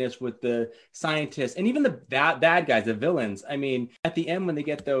goofiness with the scientists and even the bad guys, the villains. I mean, at the end when they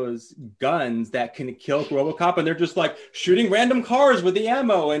get those guns that can kill Robocop, and they're just like shooting random cars with the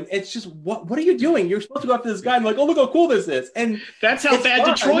ammo, and it's just, what are you doing? You're supposed to go after this guy and like, oh, look how cool this is. And that's how bad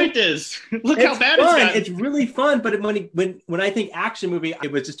fun. Detroit is. Look how bad it's really fun. But when I think action movie,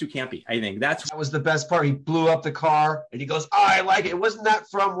 it was just too campy. I think that was the best part. He blew up the car and he goes, I like it. Wasn't that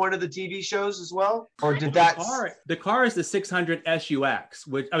from one of the TV shows as well? Or did that? The car is the 600 SUX,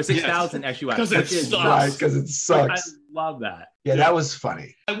 which 6000 SUX. Because it sucks. Because it sucks. I love that. Yeah, that was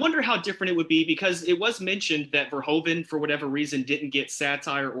funny. I wonder how different it would be, because it was mentioned that Verhoeven, for whatever reason, didn't get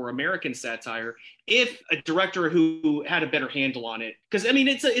satire or American satire if a director who had a better handle on it. Because, I mean,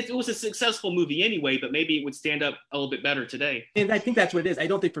 it was a successful movie anyway, but maybe it would stand up a little bit better today. And I think that's what it is. I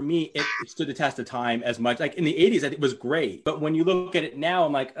don't think for me it stood the test of time as much. Like in the 80s, I think it was great. But when you look at it now,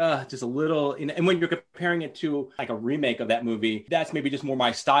 I'm like, just a little. And when you're comparing it to like a remake of that movie, that's maybe just more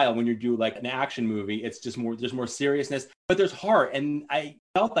my style. When you do like an action movie, it's just there's more seriousness. But there's heart, and I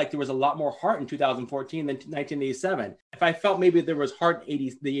felt like there was a lot more heart in 2014 than 1987. If I felt maybe there was heart in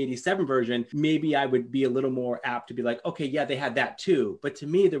the 87 version, maybe I would be a little more apt to be like, okay, yeah, they had that too. But to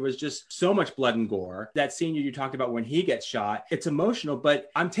me, there was just so much blood and gore. That scene you talked about when he gets shot, it's emotional, but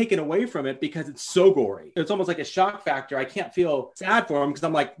I'm taken away from it because it's so gory. It's almost like a shock factor. I can't feel sad for him because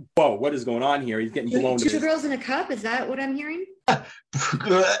I'm like, whoa, what is going on here? He's getting blown. Two girls in a cup? Is that what I'm hearing?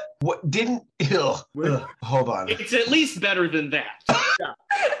 What didn't? Hold on. It's at least better than that.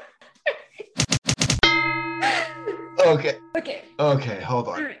 Okay. Hold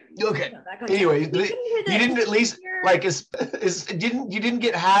on. All right. Okay. Anyway, you didn't at least like you didn't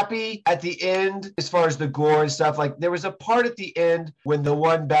get happy at the end as far as the gore and stuff. Like there was a part at the end when the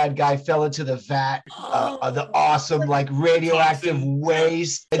one bad guy fell into the vat, the awesome like radioactive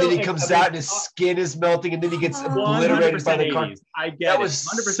waste, and then he comes out and his skin is melting, and then he gets obliterated by the car. 80s. I get that it. was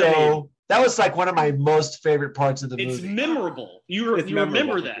 100% so. 80s. That was like one of my most favorite parts of the movie. It's memorable. You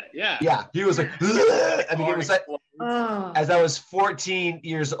remember that, yeah. Yeah, he was like, I mean, it was like, as I was 14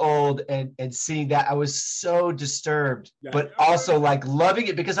 years old and seeing that, I was so disturbed, but also like loving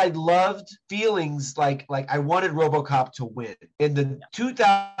it because I loved feelings like I wanted RoboCop to win. In the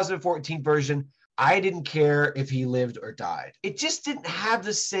 2014 version, I didn't care if he lived or died. It just didn't have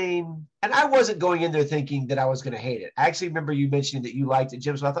the same. And I wasn't going in there thinking that I was going to hate it. I actually remember you mentioning that you liked it,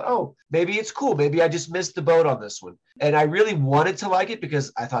 Jim. So I thought, oh, maybe it's cool. Maybe I just missed the boat on this one. And I really wanted to like it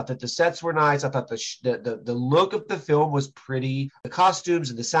because I thought that the sets were nice. I thought the look of the film was pretty. The costumes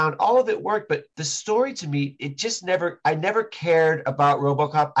and the sound, all of it worked. But the story to me, I never cared about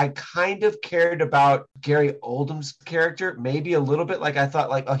RoboCop. I kind of cared about Gary Oldham's character, maybe a little bit. Like I thought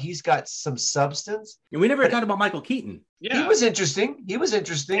like, oh, he's got some substance. And we never talked about Michael Keaton. Yeah. He was interesting.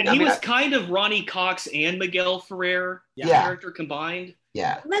 And he was kind of Ronnie Cox and Miguel Ferrer character combined.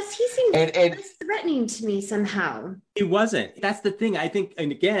 Yeah. He seemed less threatening to me somehow. He wasn't. That's the thing. I think,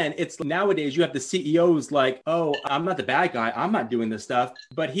 and again, it's nowadays you have the CEOs like, oh, I'm not the bad guy. I'm not doing this stuff.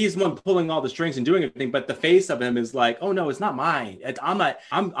 But he's the one pulling all the strings and doing everything. But the face of him is like, oh no, it's not mine. I'm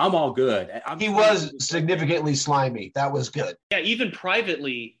all good. He was significantly slimy. That was good. Yeah, even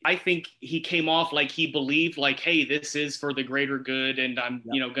privately, I think he came off like he believed like, hey, this is for the greater good and I'm,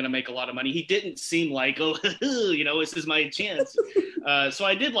 going to make a lot of money. He didn't seem like, oh, this is my chance. So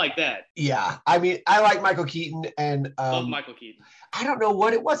I did like that. Yeah. I mean, I like Michael Keaton and love Michael Keaton. I don't know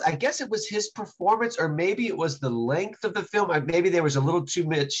what it was. I guess it was his performance, or maybe it was the length of the film. Maybe there was a little too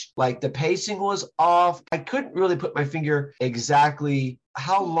much, like the pacing was off. I couldn't really put my finger exactly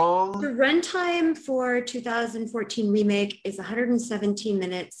how long. The runtime for 2014 remake is 117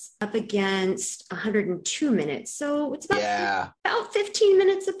 minutes up against 102 minutes. So it's about 15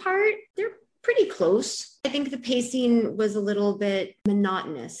 minutes apart. They're pretty close. I think the pacing was a little bit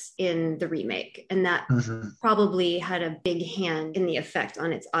monotonous in the remake, and that probably had a big hand in the effect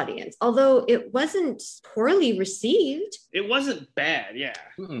on its audience. Although it wasn't poorly received. It wasn't bad,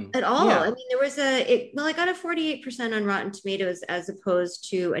 at all. Yeah. I mean, there was it got a 48% on Rotten Tomatoes as opposed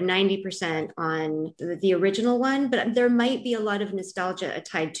to a 90% on the original one, but there might be a lot of nostalgia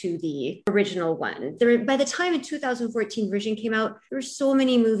tied to the original one. By the time the 2014 version came out, there were so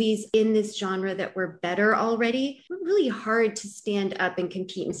many movies in this genre that were better already. Really hard to stand up and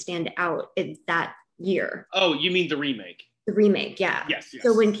compete and stand out in that year. Oh, you mean the remake? The remake, yeah. Yes.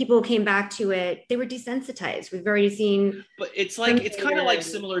 So when people came back to it, they were desensitized. We've already seen. But it's kind of like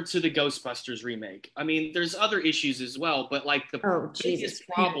similar to the Ghostbusters remake. I mean, there's other issues as well, but like the biggest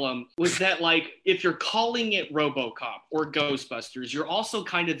problem was that like if you're calling it RoboCop or Ghostbusters, you're also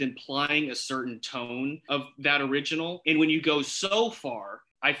kind of implying a certain tone of that original. And when you go so far,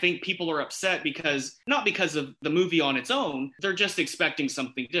 I think people are upset not because of the movie on its own, they're just expecting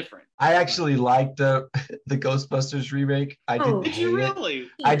something different. I actually liked the Ghostbusters remake. I didn't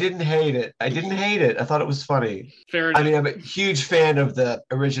hate it. I didn't hate it. I thought it was funny. Fair enough. I mean, I'm a huge fan of the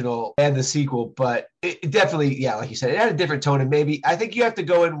original and the sequel, but it definitely, like you said, it had a different tone. And maybe I think you have to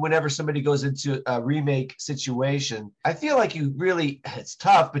go in whenever somebody goes into a remake situation. I feel like it's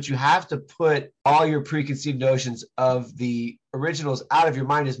tough, but you have to put all your preconceived notions of the originals out of your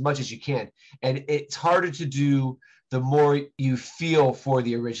mind as much as you can. And it's harder to do the more you feel for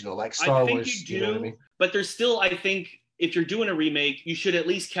the original, like Star Wars. You know what I mean? But there's still, I think, if you're doing a remake, you should at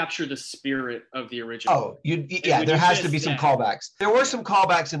least capture the spirit of the original. Oh, there has to be some callbacks. There were some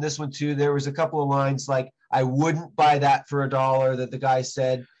callbacks in this one too. There was a couple of lines like, I wouldn't buy that for $1 that the guy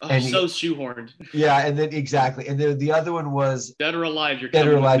said. So shoehorned. Yeah, and then exactly. And then the other one was Dead or Alive, you're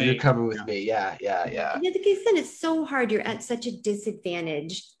coming with me. Yeah. Yeah, like I said, it's so hard. You're at such a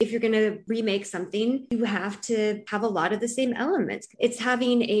disadvantage. If you're going to remake something, you have to have a lot of the same elements. It's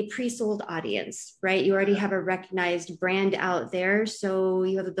having a pre-sold audience, right? You already have a recognized brand out there. So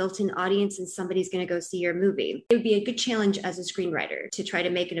you have a built-in audience and somebody's going to go see your movie. It would be a good challenge as a screenwriter to try to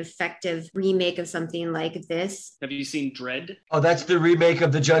make an effective remake of something like this. Have you seen Dredd? Oh, that's the remake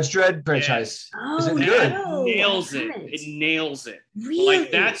of the Judge Dredd franchise. Oh, Is it Oh, good? no, Nails I it. haven't. It nails it. Really?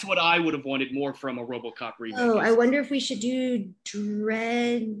 Like, that's what I would have wanted more from a RoboCop remake. Oh, I wonder if we should do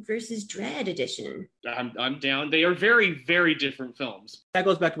Dread versus Dread edition. I'm down. They are very, very different films. That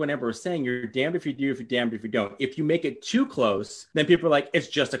goes back to what Amber was saying. You're damned if you do, if you're damned if you don't. If you make it too close, then people are like, it's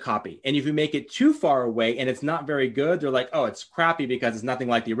just a copy. And if you make it too far away and it's not very good, they're like, oh, it's crappy because it's nothing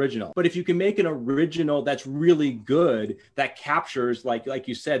like the original. But if you can make an original that's really good, that captures, like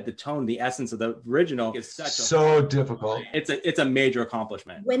you said, the tone, the essence of the original, is so difficult. It's a major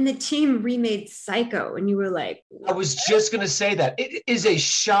accomplishment. When the team remade Psycho, and you were like, I was just gonna say that it is a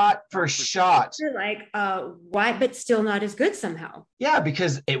shot for shot. You're like, why? But still not as good somehow. Yeah,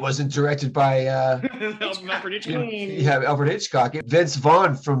 because it wasn't directed by Alfred Hitchcock. Alfred Hitchcock. Vince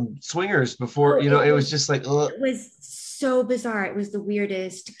Vaughn from Swingers before, it was just like, ugh. It was so bizarre. It was the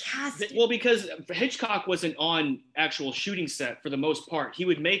weirdest cast. Well, because Hitchcock wasn't on actual shooting set for the most part. He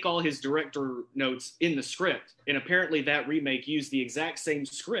would make all his director notes in the script. And apparently that remake used the exact same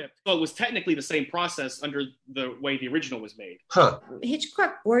script. So it was technically the same process under the way the original was made. Huh.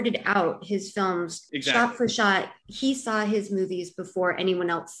 Hitchcock boarded out his films shot for shot. He saw his movies before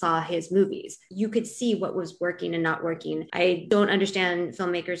anyone else saw his movies. You could see what was working and not working. I don't understand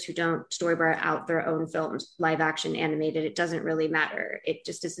filmmakers who don't storyboard out their own films, live action, animated. It doesn't really matter. It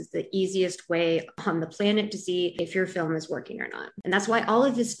just is the easiest way on the planet to see if your film is working or not. And that's why all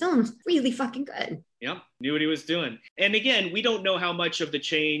of his films really fucking good. Yep, knew what he was doing. And again, we don't know how much of the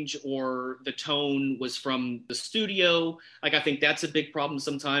change or the tone was from the studio. Like, I think that's a big problem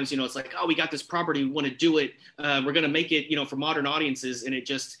sometimes. It's like, oh, we got this property, we want to do it. We're going to make it, for modern audiences. And it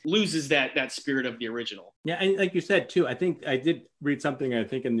just loses that spirit of the original. Yeah, and like you said, too, I think I did read something, I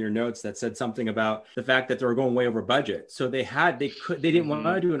think in your notes, that said something about the fact that they were going way over budget. So they didn't want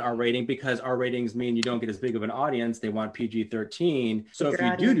to do an R rating because R ratings mean you don't get as big of an audience. They want PG-13. So if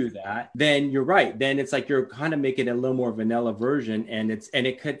you do that, then you're right. Then it's like you're kind of making it a little more vanilla version, and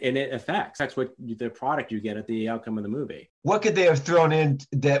it affects what the product you get at the outcome of the movie. What could they have thrown in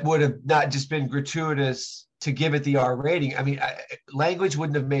that would have not just been gratuitous to give it the R rating? I mean, language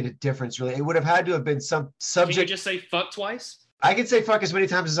wouldn't have made a difference, really. It would have had to have been some subject. Can you just say fuck twice? I can say fuck as many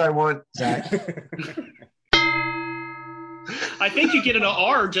times as I want, Zach. I think you get an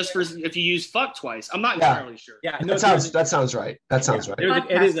R just for if you use fuck twice. I'm not entirely sure. Yeah, that sounds right. That sounds right.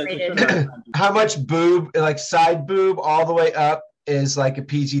 It is how much boob, like side boob, all the way up is like a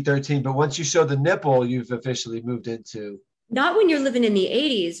PG-13, but once you show the nipple, you've officially moved into. Not when you're living in the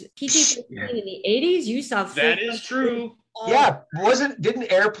 80s. PG-13 in the 80s, you saw. That is true. Yeah,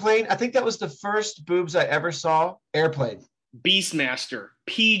 didn't Airplane? I think that was the first boobs I ever saw. Airplane. Beastmaster,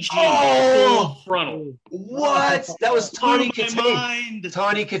 PG, full frontal. What? That was Tawny Katane.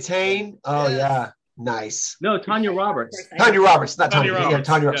 Tawny Katane. Oh yeah, nice. No, Tanya Roberts. Tanya Roberts, not Tanya. Roberts. Yeah,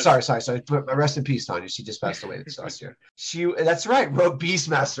 Tanya. Yes. Sorry. Rest in peace, Tanya. She just passed away this last year. That's right. Wrote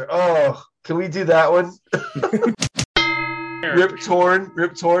Beastmaster. Oh, can we do that one? Rip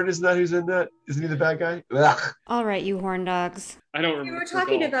Torn, isn't that who's in that? Isn't he the bad guy? Ugh. All right, you horn dogs. I don't remember. We were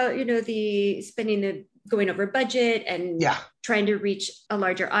talking about, the going over budget and trying to reach a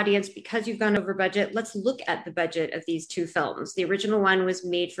larger audience because you've gone over budget. Let's look at the budget of these two films. The original one was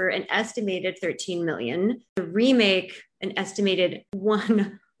made for an estimated $13 million. The remake, an estimated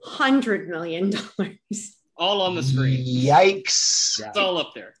 $100 million. All on the screen. Yikes. It's all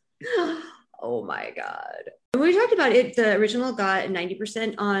up there. Oh my God. When we talked about it, the original got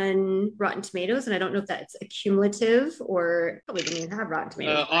 90% on Rotten Tomatoes, and I don't know if that's a cumulative or probably didn't even have Rotten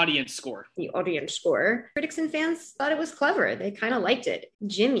Tomatoes. Audience score. The audience score. Critics and fans thought it was clever. They kind of liked it.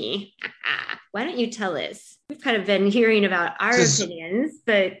 Jimmy, why don't you tell us? We've kind of been hearing about our opinions,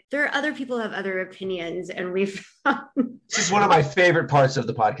 but there are other people who have other opinions, and we've This is one of my favorite parts of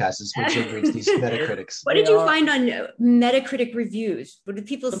the podcast is when Jim reads these Metacritics. What did you find on Metacritic reviews? What did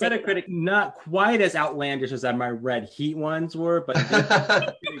people say? Metacritic, not quite as outlandish as my Red Heat ones were, but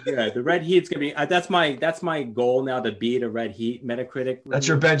pretty good. The Red Heat's gonna be that's my goal now, to beat a Red Heat Metacritic. That's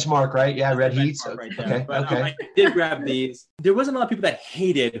your benchmark, right? Yeah, Red Heat's right there. Okay. But, I did grab these. There wasn't a lot of people that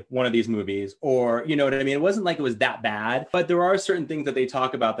hated one of these movies, or you know what I mean. It wasn't like it was that bad, but there are certain things that they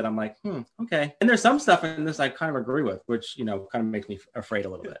talk about that I'm like, okay. And there's some stuff in this I kind of agree with, which kind of makes me afraid a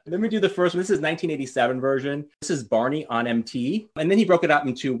little bit. Let me do the first one. This is 1987 version. This is Barney on MT, and then he broke it up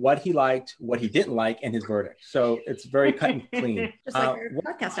into what he liked, what he didn't like, and his verdict. So it's very cut and clean. Just like our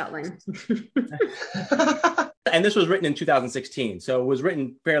podcast outline. And this was written in 2016, so it was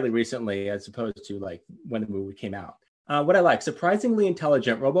written fairly recently as opposed to like when the movie came out. What I like, surprisingly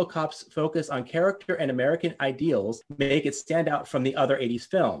intelligent, Robocop's focus on character and American ideals make it stand out from the other 80s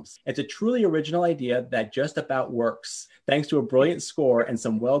films. It's a truly original idea that just about works, thanks to a brilliant score and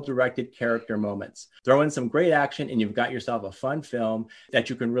some well-directed character moments. Throw in some great action and you've got yourself a fun film that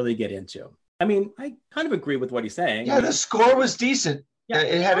you can really get into. I mean, I kind of agree with what he's saying. Yeah, the score was decent. Yeah,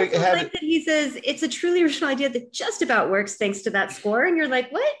 it had like that he says it's a truly original idea that just about works thanks to that score, and you're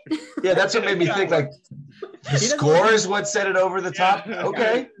like, what? Yeah, that's what made me think like the score is what set it over the top.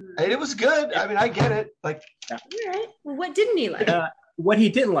 Okay, and it was good. I mean, I get it. Like, all right. Well, what didn't he like? What he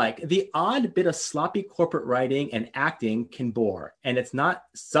didn't like, the odd bit of sloppy corporate writing and acting can bore, and it's not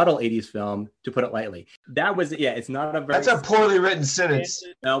subtle 80s film, to put it lightly. That was, it's not a very... That's a poorly written sentence.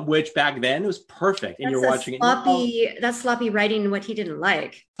 Which back then was perfect, and you're watching it. That's sloppy writing what he didn't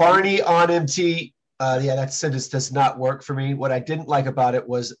like. Barney on MT, that sentence does not work for me. What I didn't like about it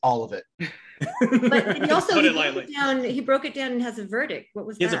was all of it. But he also he broke it down and has a verdict. What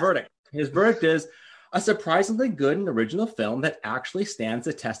was that? He has a verdict. His verdict is a surprisingly good and original film that actually stands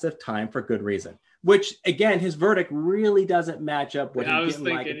the test of time for good reason. Which, again, his verdict really doesn't match up what he didn't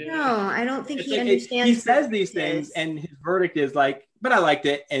like. No, I don't think he understands. He says these things, and his verdict is like, but I liked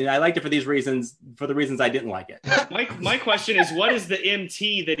it, and I liked it for these reasons, for the reasons I didn't like it. My question is, what is the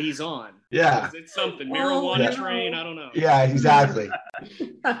MT that he's on? Yeah. Is it something? Marijuana train? I don't know. Yeah, exactly.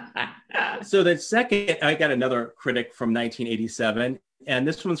 So the second, I got another critic from 1987. And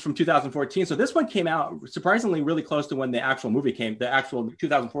this one's from 2014. So this one came out surprisingly really close to when the actual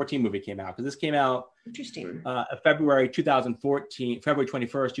 2014 movie came out. Because this came out February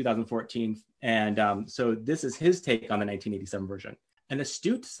 21st, 2014. And so this is his take on the 1987 version. An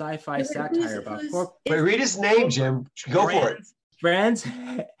astute sci-fi satire about corporate... Wait, read his name, Jim. Go for it. Franz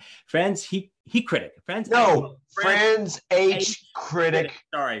He Critic. Franz H. Critic.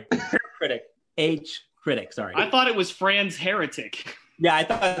 Sorry. Critic. H. Critic. Sorry. I thought it was Franz Heretic. Yeah, I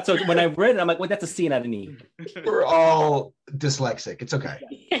thought so. When I read it, I'm like, well, that's a C, not an E. We're all dyslexic. It's okay.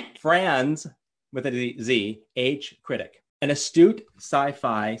 Franz, with a Z, H. Critic. An astute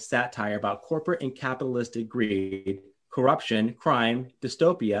sci-fi satire about corporate and capitalistic greed, corruption, crime,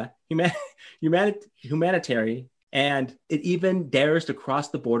 dystopia, humanitarian, and it even dares to cross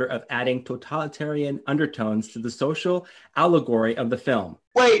the border of adding totalitarian undertones to the social allegory of the film.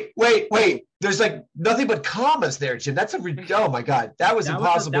 Wait. There's like nothing but commas there, Jim. That's oh my God. That was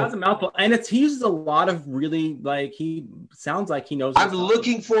impossible. That was a mouthful. And he uses a lot of really, like, he sounds like he knows. I'm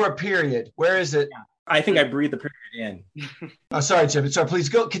looking for a period. Where is it? Yeah. I think I breathed the period in. Oh, sorry, Jim. Sorry, please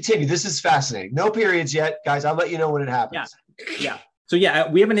continue. This is fascinating. No periods yet, guys. I'll let you know when it happens. Yeah. So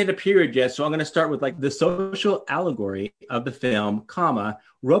we haven't hit a period yet. So I'm going to start with like the social allegory of the film,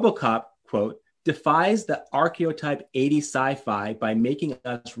 Robocop, quote, defies the archetype 80s sci-fi by making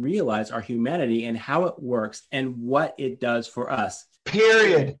us realize our humanity and how it works and what it does for us.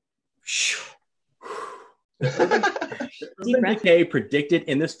 Period. The decay predicted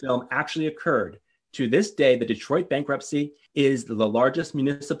in this film actually occurred. To this day, the Detroit bankruptcy is the largest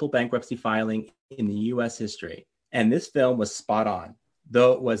municipal bankruptcy filing in the U.S. history. And this film was spot on.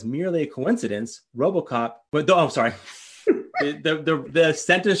 Though it was merely a coincidence, Robocop, the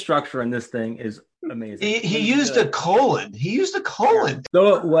sentence structure in this thing is amazing. He used a colon.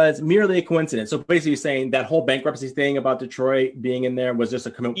 Though it was merely a coincidence. So basically saying that whole bankruptcy thing about Detroit being in there was just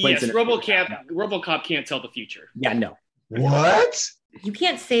a coincidence. Yes, Robocop can't tell the future. Yeah, no. What? You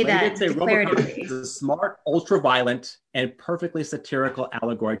can't say that declaratively. It's a smart, ultra-violent, and perfectly satirical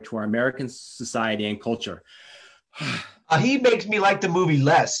allegory to our American society and culture. He makes me like the movie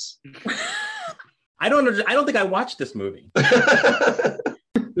less. I don't think I watched this movie.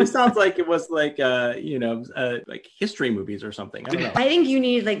 This sounds like it was like like history movies or something. I don't know. I think you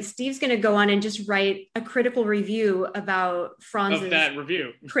need, like, Steve's going to go on and just write a critical review about Franz's that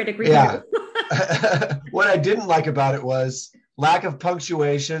review. Critic review. Yeah. What I didn't like about it was lack of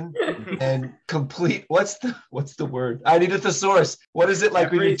punctuation and complete. What's the word? I need a thesaurus. What is it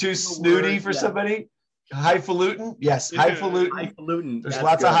like when you're too snooty for somebody? Highfalutin? Yes, highfalutin. There's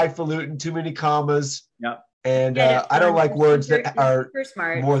lots of highfalutin, too many commas. Yep. And I don't like words that are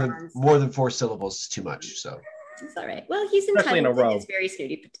more than 4 syllables. It's too much. So it's all right. Well, he's entitled to his very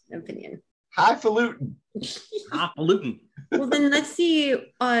snooty opinion. Highfalutin. Well, then let's see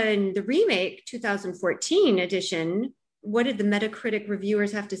on the remake 2014 edition. What did the Metacritic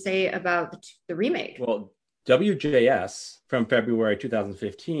reviewers have to say about the remake? Well, WJS from February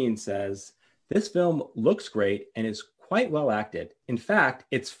 2015 says, this film looks great and is quite well acted. In fact,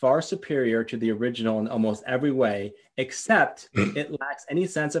 it's far superior to the original in almost every way, except it lacks any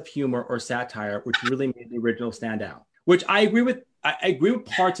sense of humor or satire, which really made the original stand out. Which I agree with I agree with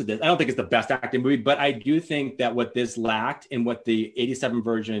parts of this. I don't think it's the best acting movie, but I do think that what this lacked and what the 87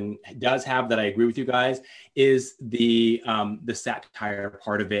 version does have that I agree with you guys is the satire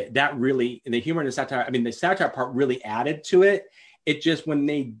part of it. That really, the humor and the satire, I mean, the satire part really added to it. It just, when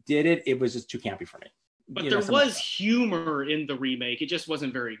they did it, it was just too campy for me. But there was humor in the remake. It just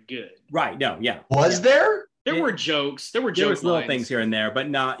wasn't very good. Right. No. Yeah. Was there? There were jokes. There were little things here and there, but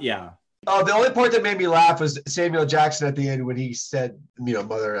not. Yeah. Oh, the only part that made me laugh was Samuel Jackson at the end when he said,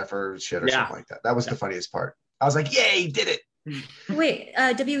 mother effer shit or something like that. That was the funniest part. I was like, yay, he did it. Wait,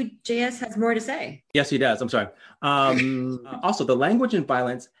 WJS has more to say. Yes, he does. I'm sorry. Also, the language and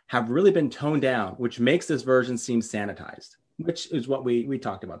violence have really been toned down, which makes this version seem sanitized, which is what we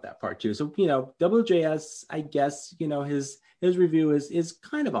talked about that part too. So, WJS, I guess, his review is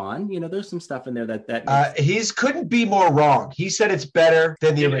kind of on. There's some stuff in there that he's couldn't be more wrong. He said it's better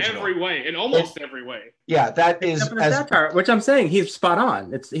than the original. In every way, in almost every way. Yeah, that is satire, which I'm saying he's spot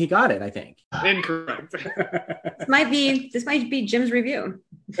on. He got it, I think. Incorrect. This might be Jim's review.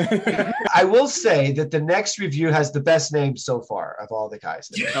 I will say that the next review has the best name so far of all the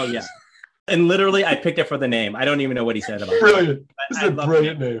guys. Oh yeah. And literally, I picked it for the name. I don't even know what he said about it. Brilliant. This is a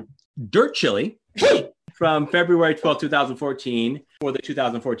brilliant name. Dirt Chili from February 12, 2014 for the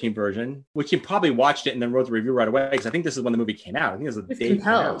 2014 version, which you probably watched it and then wrote the review right away because I think this is when the movie came out. I think it was the day it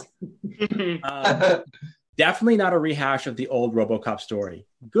came out. Definitely not a rehash of the old Robocop story.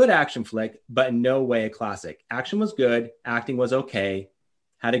 Good action flick, but in no way a classic. Action was good. Acting was okay.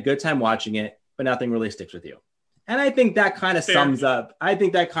 Had a good time watching it, but nothing really sticks with you. And I think that kind of sums up. I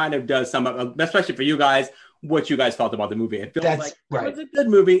think that kind of does sum up, especially for you guys, what you guys felt about the movie. It feels like it was a good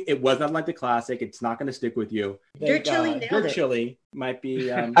movie. It was not like the classic. It's not going to stick with you. Dirt Chili might be.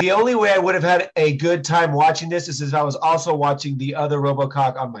 The only way I would have had a good time watching this is if I was also watching the other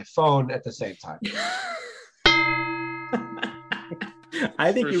Robocop on my phone at the same time.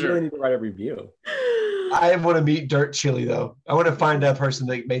 I think really need to write a review. I want to meet Dirt Chili, though. I want to find that person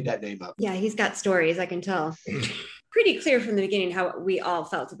that made that name up. Yeah, he's got stories, I can tell. Pretty clear from the beginning how we all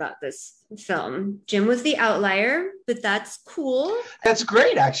felt about this film. Jim was the outlier, but that's cool. That's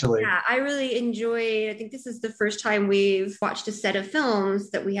great, actually. Yeah, I really enjoyed. I think this is the first time we've watched a set of films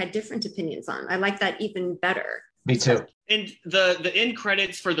that we had different opinions on. I like that even better. Me too. And the end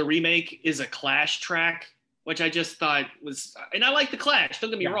credits for the remake is a Clash track, which I just thought was, and I like the Clash, don't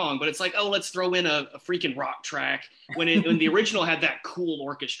get me wrong, but it's like, oh, let's throw in a freaking rock track when the original had that cool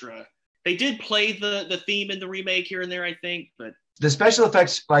orchestra. They did play the theme in the remake here and there, I think, but the special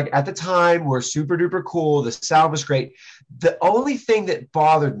effects, like at the time, were super duper cool. The sound was great. The only thing that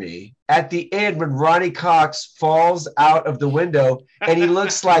bothered me at the end when Ronnie Cox falls out of the window and he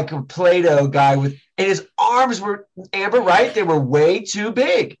looks like a Play-Doh guy and his arms were, Amber, right? They were way too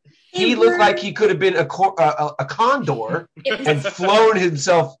big. He looked like he could have been a condor and flown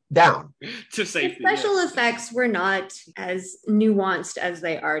himself down. To safety. The special effects were not as nuanced as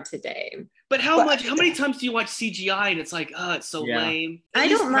they are today. But how many times do you watch CGI and it's like, oh, it's so lame? I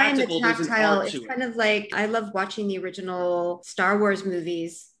don't mind the tactile. It's kind of like, I love watching the original Star Wars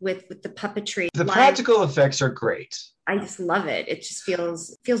movies with the puppetry. The practical effects are great. I just love it. It just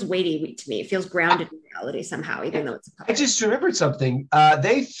feels weighty to me. It feels grounded in reality somehow, even though it's a puppet. I just remembered something.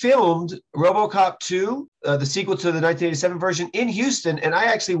 They filmed RoboCop 2, the sequel to the 1987 version, in Houston, and I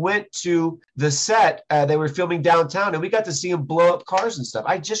actually went to the set. They were filming downtown, and we got to see them blow up cars and stuff.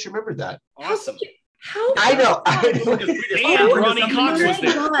 I just rememred that. Awesome. I know. And Ronnie Cox was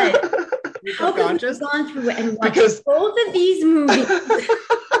there. How come you've gone through and watched both of these movies?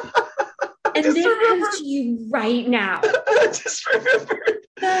 And this comes to you right now. I just remembered.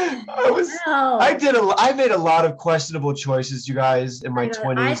 I made a lot of questionable choices, you guys, in my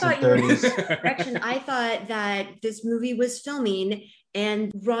 20s and 30s. I thought that this movie was filming and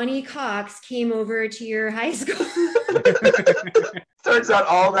Ronnie Cox came over to your high school. Turns out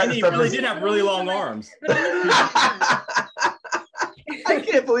all that and he really did have really long arms. I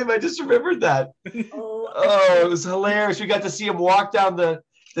can't believe I just remembered that. Oh, it was hilarious. We got to see him walk down the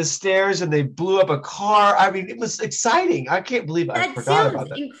stairs and they blew up a car. I mean, it was exciting. I can't believe I forgot about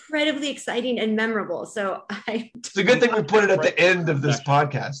that. Incredibly exciting and memorable. So it's a good thing we put it at the end of this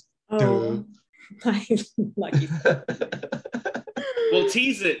podcast. Oh, my lucky. We'll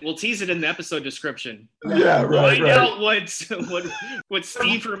tease it in the episode description. Yeah, right. Find out what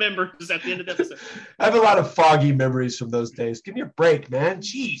Steve remembers at the end of the episode. I have a lot of foggy memories from those days. Give me a break, man.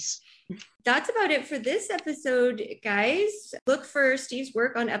 Jeez. That's about it for this episode, guys. Look for Steve's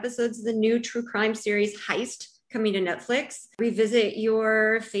work on episodes of the new true crime series Heist coming to Netflix. Revisit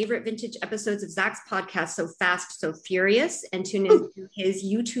your favorite vintage episodes of Zach's podcast, So Fast, So Furious, and tune into his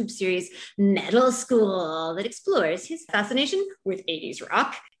YouTube series, Metal School, that explores his fascination with 80s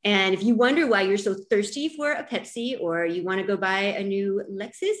rock. And if you wonder why you're so thirsty for a Pepsi or you want to go buy a new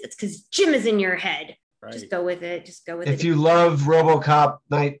Lexus, it's because Jim is in your head. Right. Just go with it. If you love RoboCop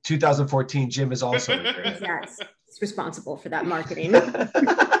night 2014, Jim is also in your head. Yes, he's responsible for that marketing.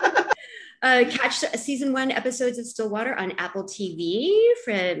 Catch season 1 episodes of Stillwater on Apple TV,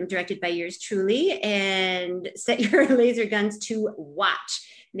 directed by yours truly, and set your laser guns to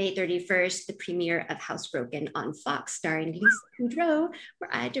watch May 31st, the premiere of Housebroken on Fox, starring Lisa Kudrow, where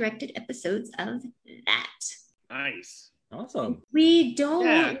I directed episodes of that. Nice. Awesome. We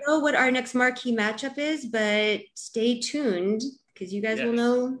don't know what our next marquee matchup is, but stay tuned because you guys will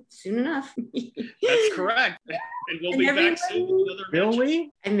know soon enough. That's correct. And we'll be back soon with another Will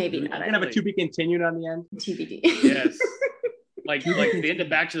we? And maybe not. We're going to have a to be continued on the end. TBD. Yes. Like the end of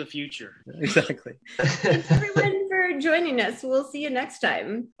Back to the Future. Exactly. Thanks everyone for joining us. We'll see you next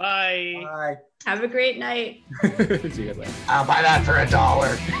time. Bye. Bye. Have a great night. See you guys later. I'll buy that for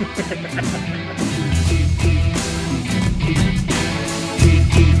 $1.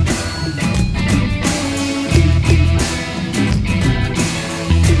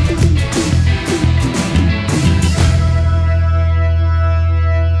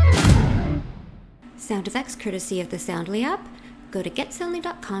 Sound effects courtesy of the Soundly app. Go to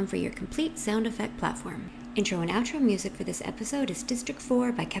getsoundly.com for your complete sound effect platform. Intro and outro music for this episode is District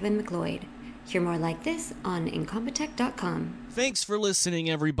 4 by Kevin MacLeod. Hear more like this on incompetech.com. Thanks for listening,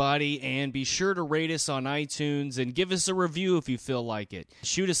 everybody, and be sure to rate us on iTunes and give us a review if you feel like it.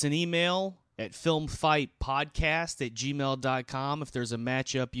 Shoot us an email at filmfightpodcast@gmail.com if there's a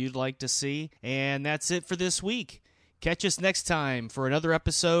matchup you'd like to see. And that's it for this week. Catch us next time for another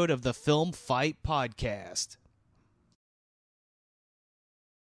episode of the Film Fight Podcast.